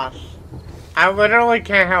gosh. I literally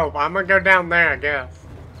can't help. I'm gonna go down there, I guess.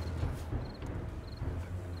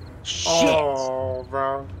 Shit. Oh,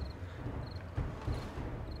 bro.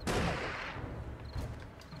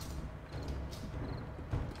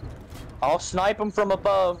 I'll snipe them from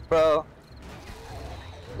above, bro.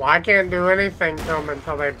 Well, I can't do anything to them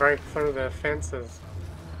until they break through the fences.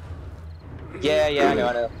 Yeah, I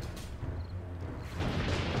know.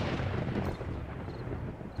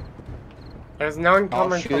 There's none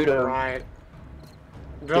coming from the right.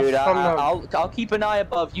 Dude, I'll keep an eye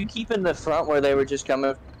above. You keep in the front where they were just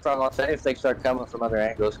coming from. I'll say if they start coming from other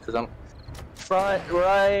angles, because I'm front,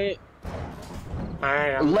 right,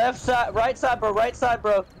 left side, right side, bro, right side,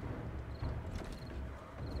 bro.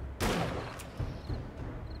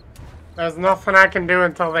 There's nothing I can do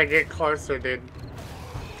until they get closer, dude.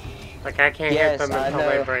 Like, I can't hit them until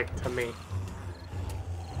they break to me.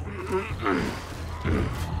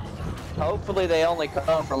 Hopefully they only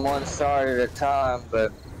come from one side at a time,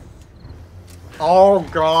 but... Oh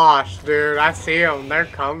gosh, dude, I see them. They're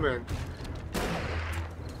coming.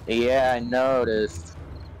 Yeah, I noticed.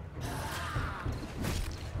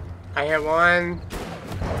 I hit one.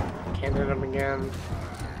 Can't hit him again.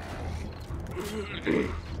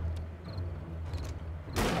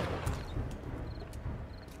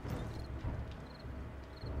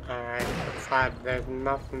 Alright, outside, there's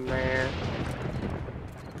nothing there.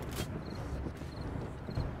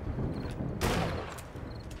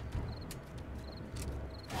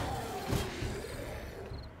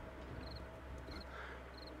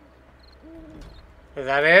 Is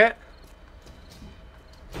that it?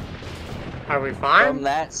 Are we fine?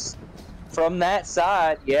 From that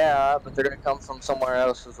side, yeah, but they're gonna come from somewhere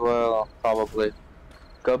else as well, probably.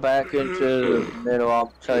 Go back into the middle,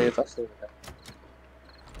 I'll tell you if I see it.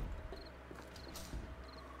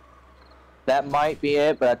 That might be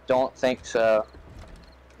it, but I don't think so.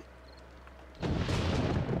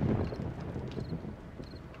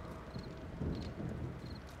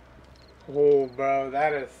 Oh, bro,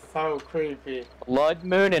 that is so creepy. Blood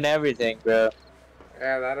moon and everything, bro.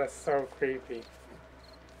 Yeah, that is so creepy.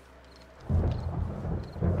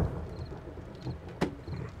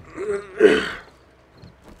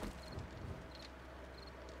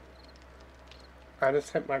 I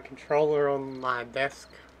just hit my controller on my desk.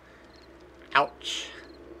 Ouch.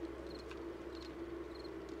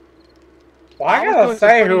 Well, I was gotta doing some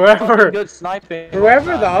say, pretty whoever fucking good sniping.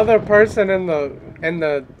 the other person in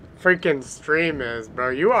the freaking stream is,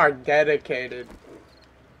 bro, you are dedicated.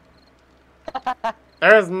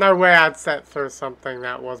 There is no way I'd set through something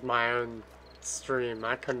that was my own stream.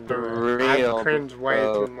 I couldn't do For it. I'd real, cringe way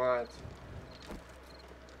bro. too much.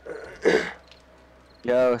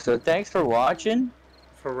 Yo, so thanks for watching.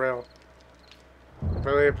 For real.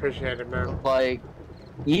 Really appreciate it, man. Like,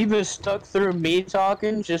 even stuck through me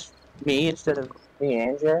talking, just me instead of me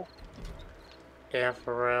and Jay. Yeah,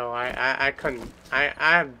 for real. I couldn't.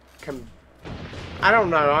 I don't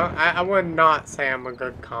know. I would not say I'm a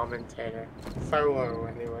good commentator. Solo,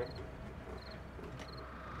 anyway.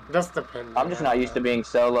 Just depends. I'm just not used to being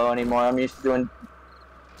solo anymore. I'm used to doing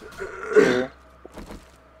two.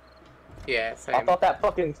 Yeah, same. I thought that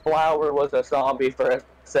fucking flower was a zombie for a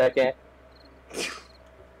second.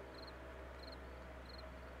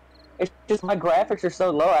 It's just my graphics are so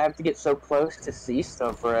low, I have to get so close to see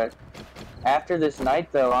stuff for it. After this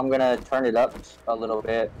night, though, I'm gonna turn it up a little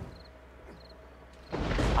bit.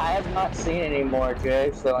 I have not seen any more,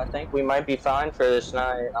 Jay, so I think we might be fine for this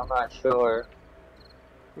night. I'm not sure.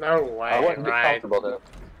 No way, I wouldn't be right? comfortable, though.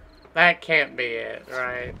 That can't be it,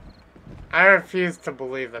 right? I refuse to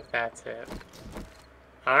believe that that's it.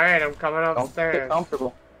 Alright, I'm coming Don't upstairs. get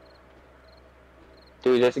comfortable.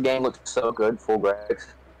 Dude, this game looks so good, full graphics.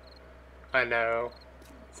 I know.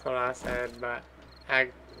 That's what I said, but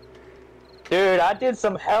Dude, I did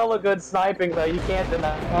some hella good sniping, though. You can't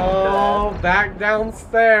deny Oh, that. back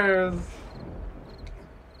downstairs.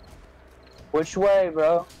 Which way,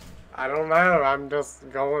 bro? I don't know. I'm just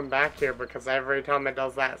going back here because every time it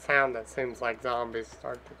does that sound, it seems like zombies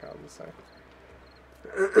start to come, so.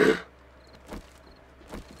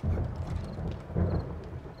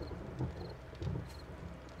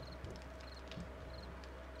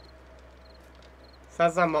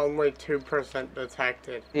 Says I'm only 2%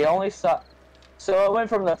 detected. The only so it went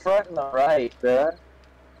from the front and the right, bro.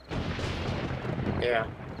 Yeah.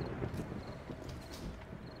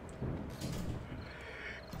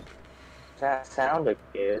 That sounded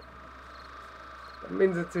good. That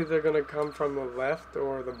means it's either gonna come from the left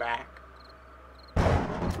or the back.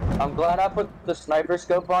 I'm glad I put the sniper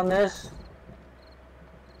scope on this.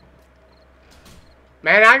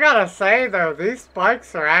 Man, I gotta say though, these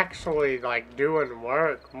spikes are actually like doing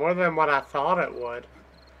work more than what I thought it would.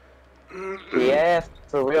 Yeah,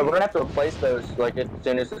 for real. We're gonna have to replace those like as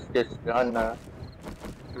soon as this gets done. No,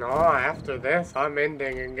 after this, I'm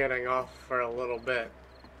ending and getting off for a little bit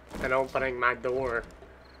and opening my door.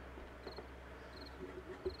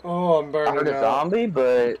 Oh, I'm I burning heard a up. zombie,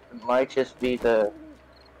 but it might just be the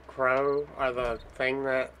Crow, or the thing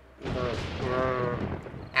that the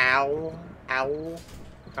owl.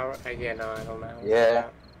 Oh, yeah, no, I don't know. Yeah.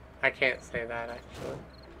 I can't say that actually.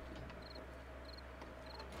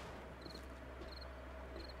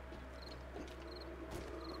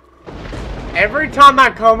 Every time I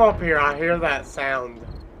come up here, I hear that sound.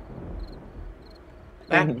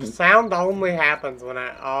 That sound only happens when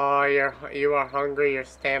you are hungry. Your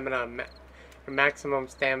maximum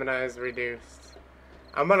stamina is reduced.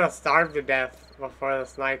 I'm gonna starve to death before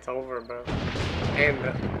this night's over, bro. And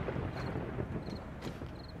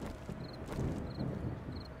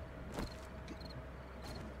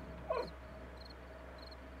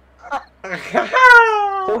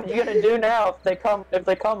So what are you gonna do now if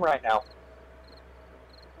they come right now?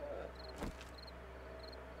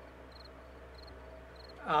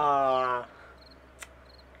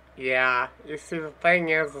 Yeah. You see, the thing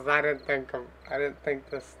is I didn't think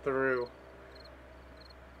this through.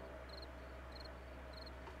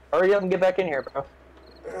 Hurry up and get back in here, bro.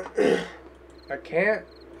 I can't.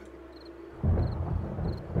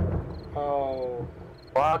 Oh.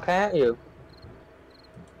 Why can't you?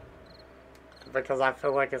 Because I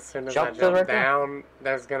feel like as soon as Jump I to the jump right down,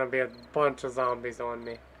 there's gonna be a bunch of zombies on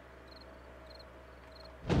me.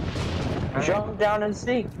 Jump down and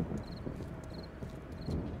see.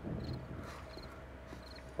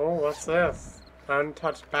 Oh, what's this?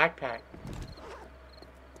 Untouched backpack.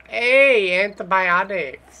 Hey,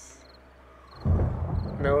 antibiotics.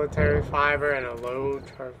 Military fiber and a low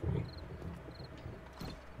trophy.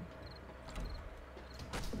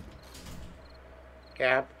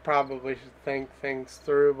 Yeah, I probably should think things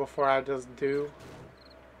through before I just do.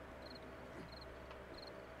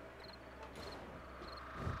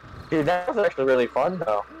 Dude, that was actually really fun,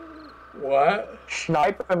 though. What?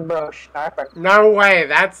 Sniping, bro, sniping. No way,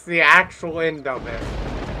 that's the actual end of it.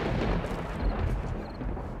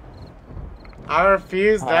 I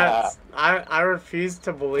refuse that. I refuse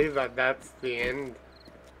to believe that that's the end.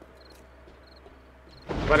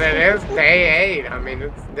 But it is day 8. I mean,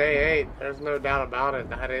 it's day 8. There's no doubt about it.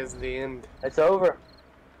 That is the end. It's over.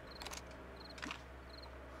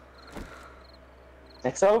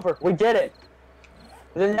 It's over. We did it.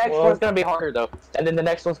 The next one's gonna be harder though, and then the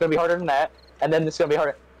next one's gonna be harder than that, and then it's gonna be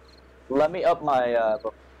harder. Let me up my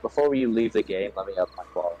before you leave the game. Let me up my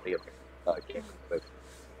quality of game real quick.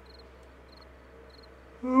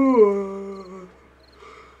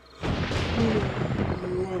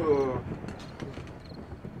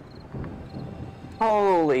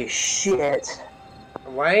 Holy shit!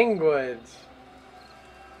 Language.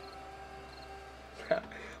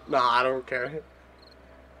 Nah, I don't care.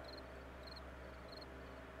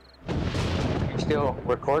 You're still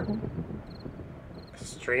recording?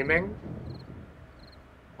 Streaming?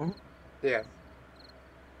 Hmm? Yeah.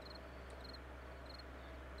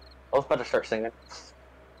 I was about to start singing.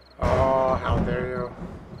 Oh, how dare you.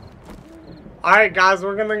 Alright guys,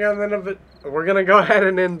 we're gonna go ahead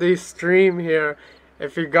and end the stream here.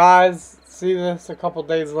 If you guys see this a couple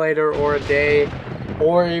days later, or a day,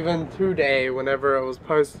 or even today, whenever it was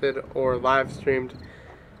posted or live streamed,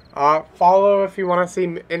 follow if you want to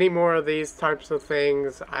see any more of these types of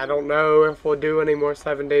things. I don't know if we'll do any more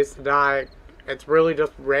 7 Days to Die. It's really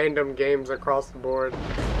just random games across the board.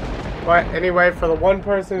 But anyway, for the one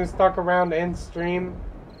person who stuck around in stream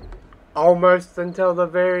almost until the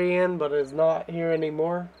very end, but is not here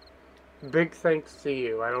anymore, big thanks to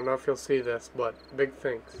you. I don't know if you'll see this, but big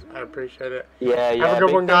thanks. I appreciate it. Yeah. Have a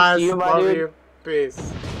good one, guys. You, Love dude. you.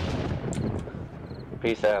 Peace.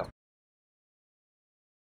 Peace out.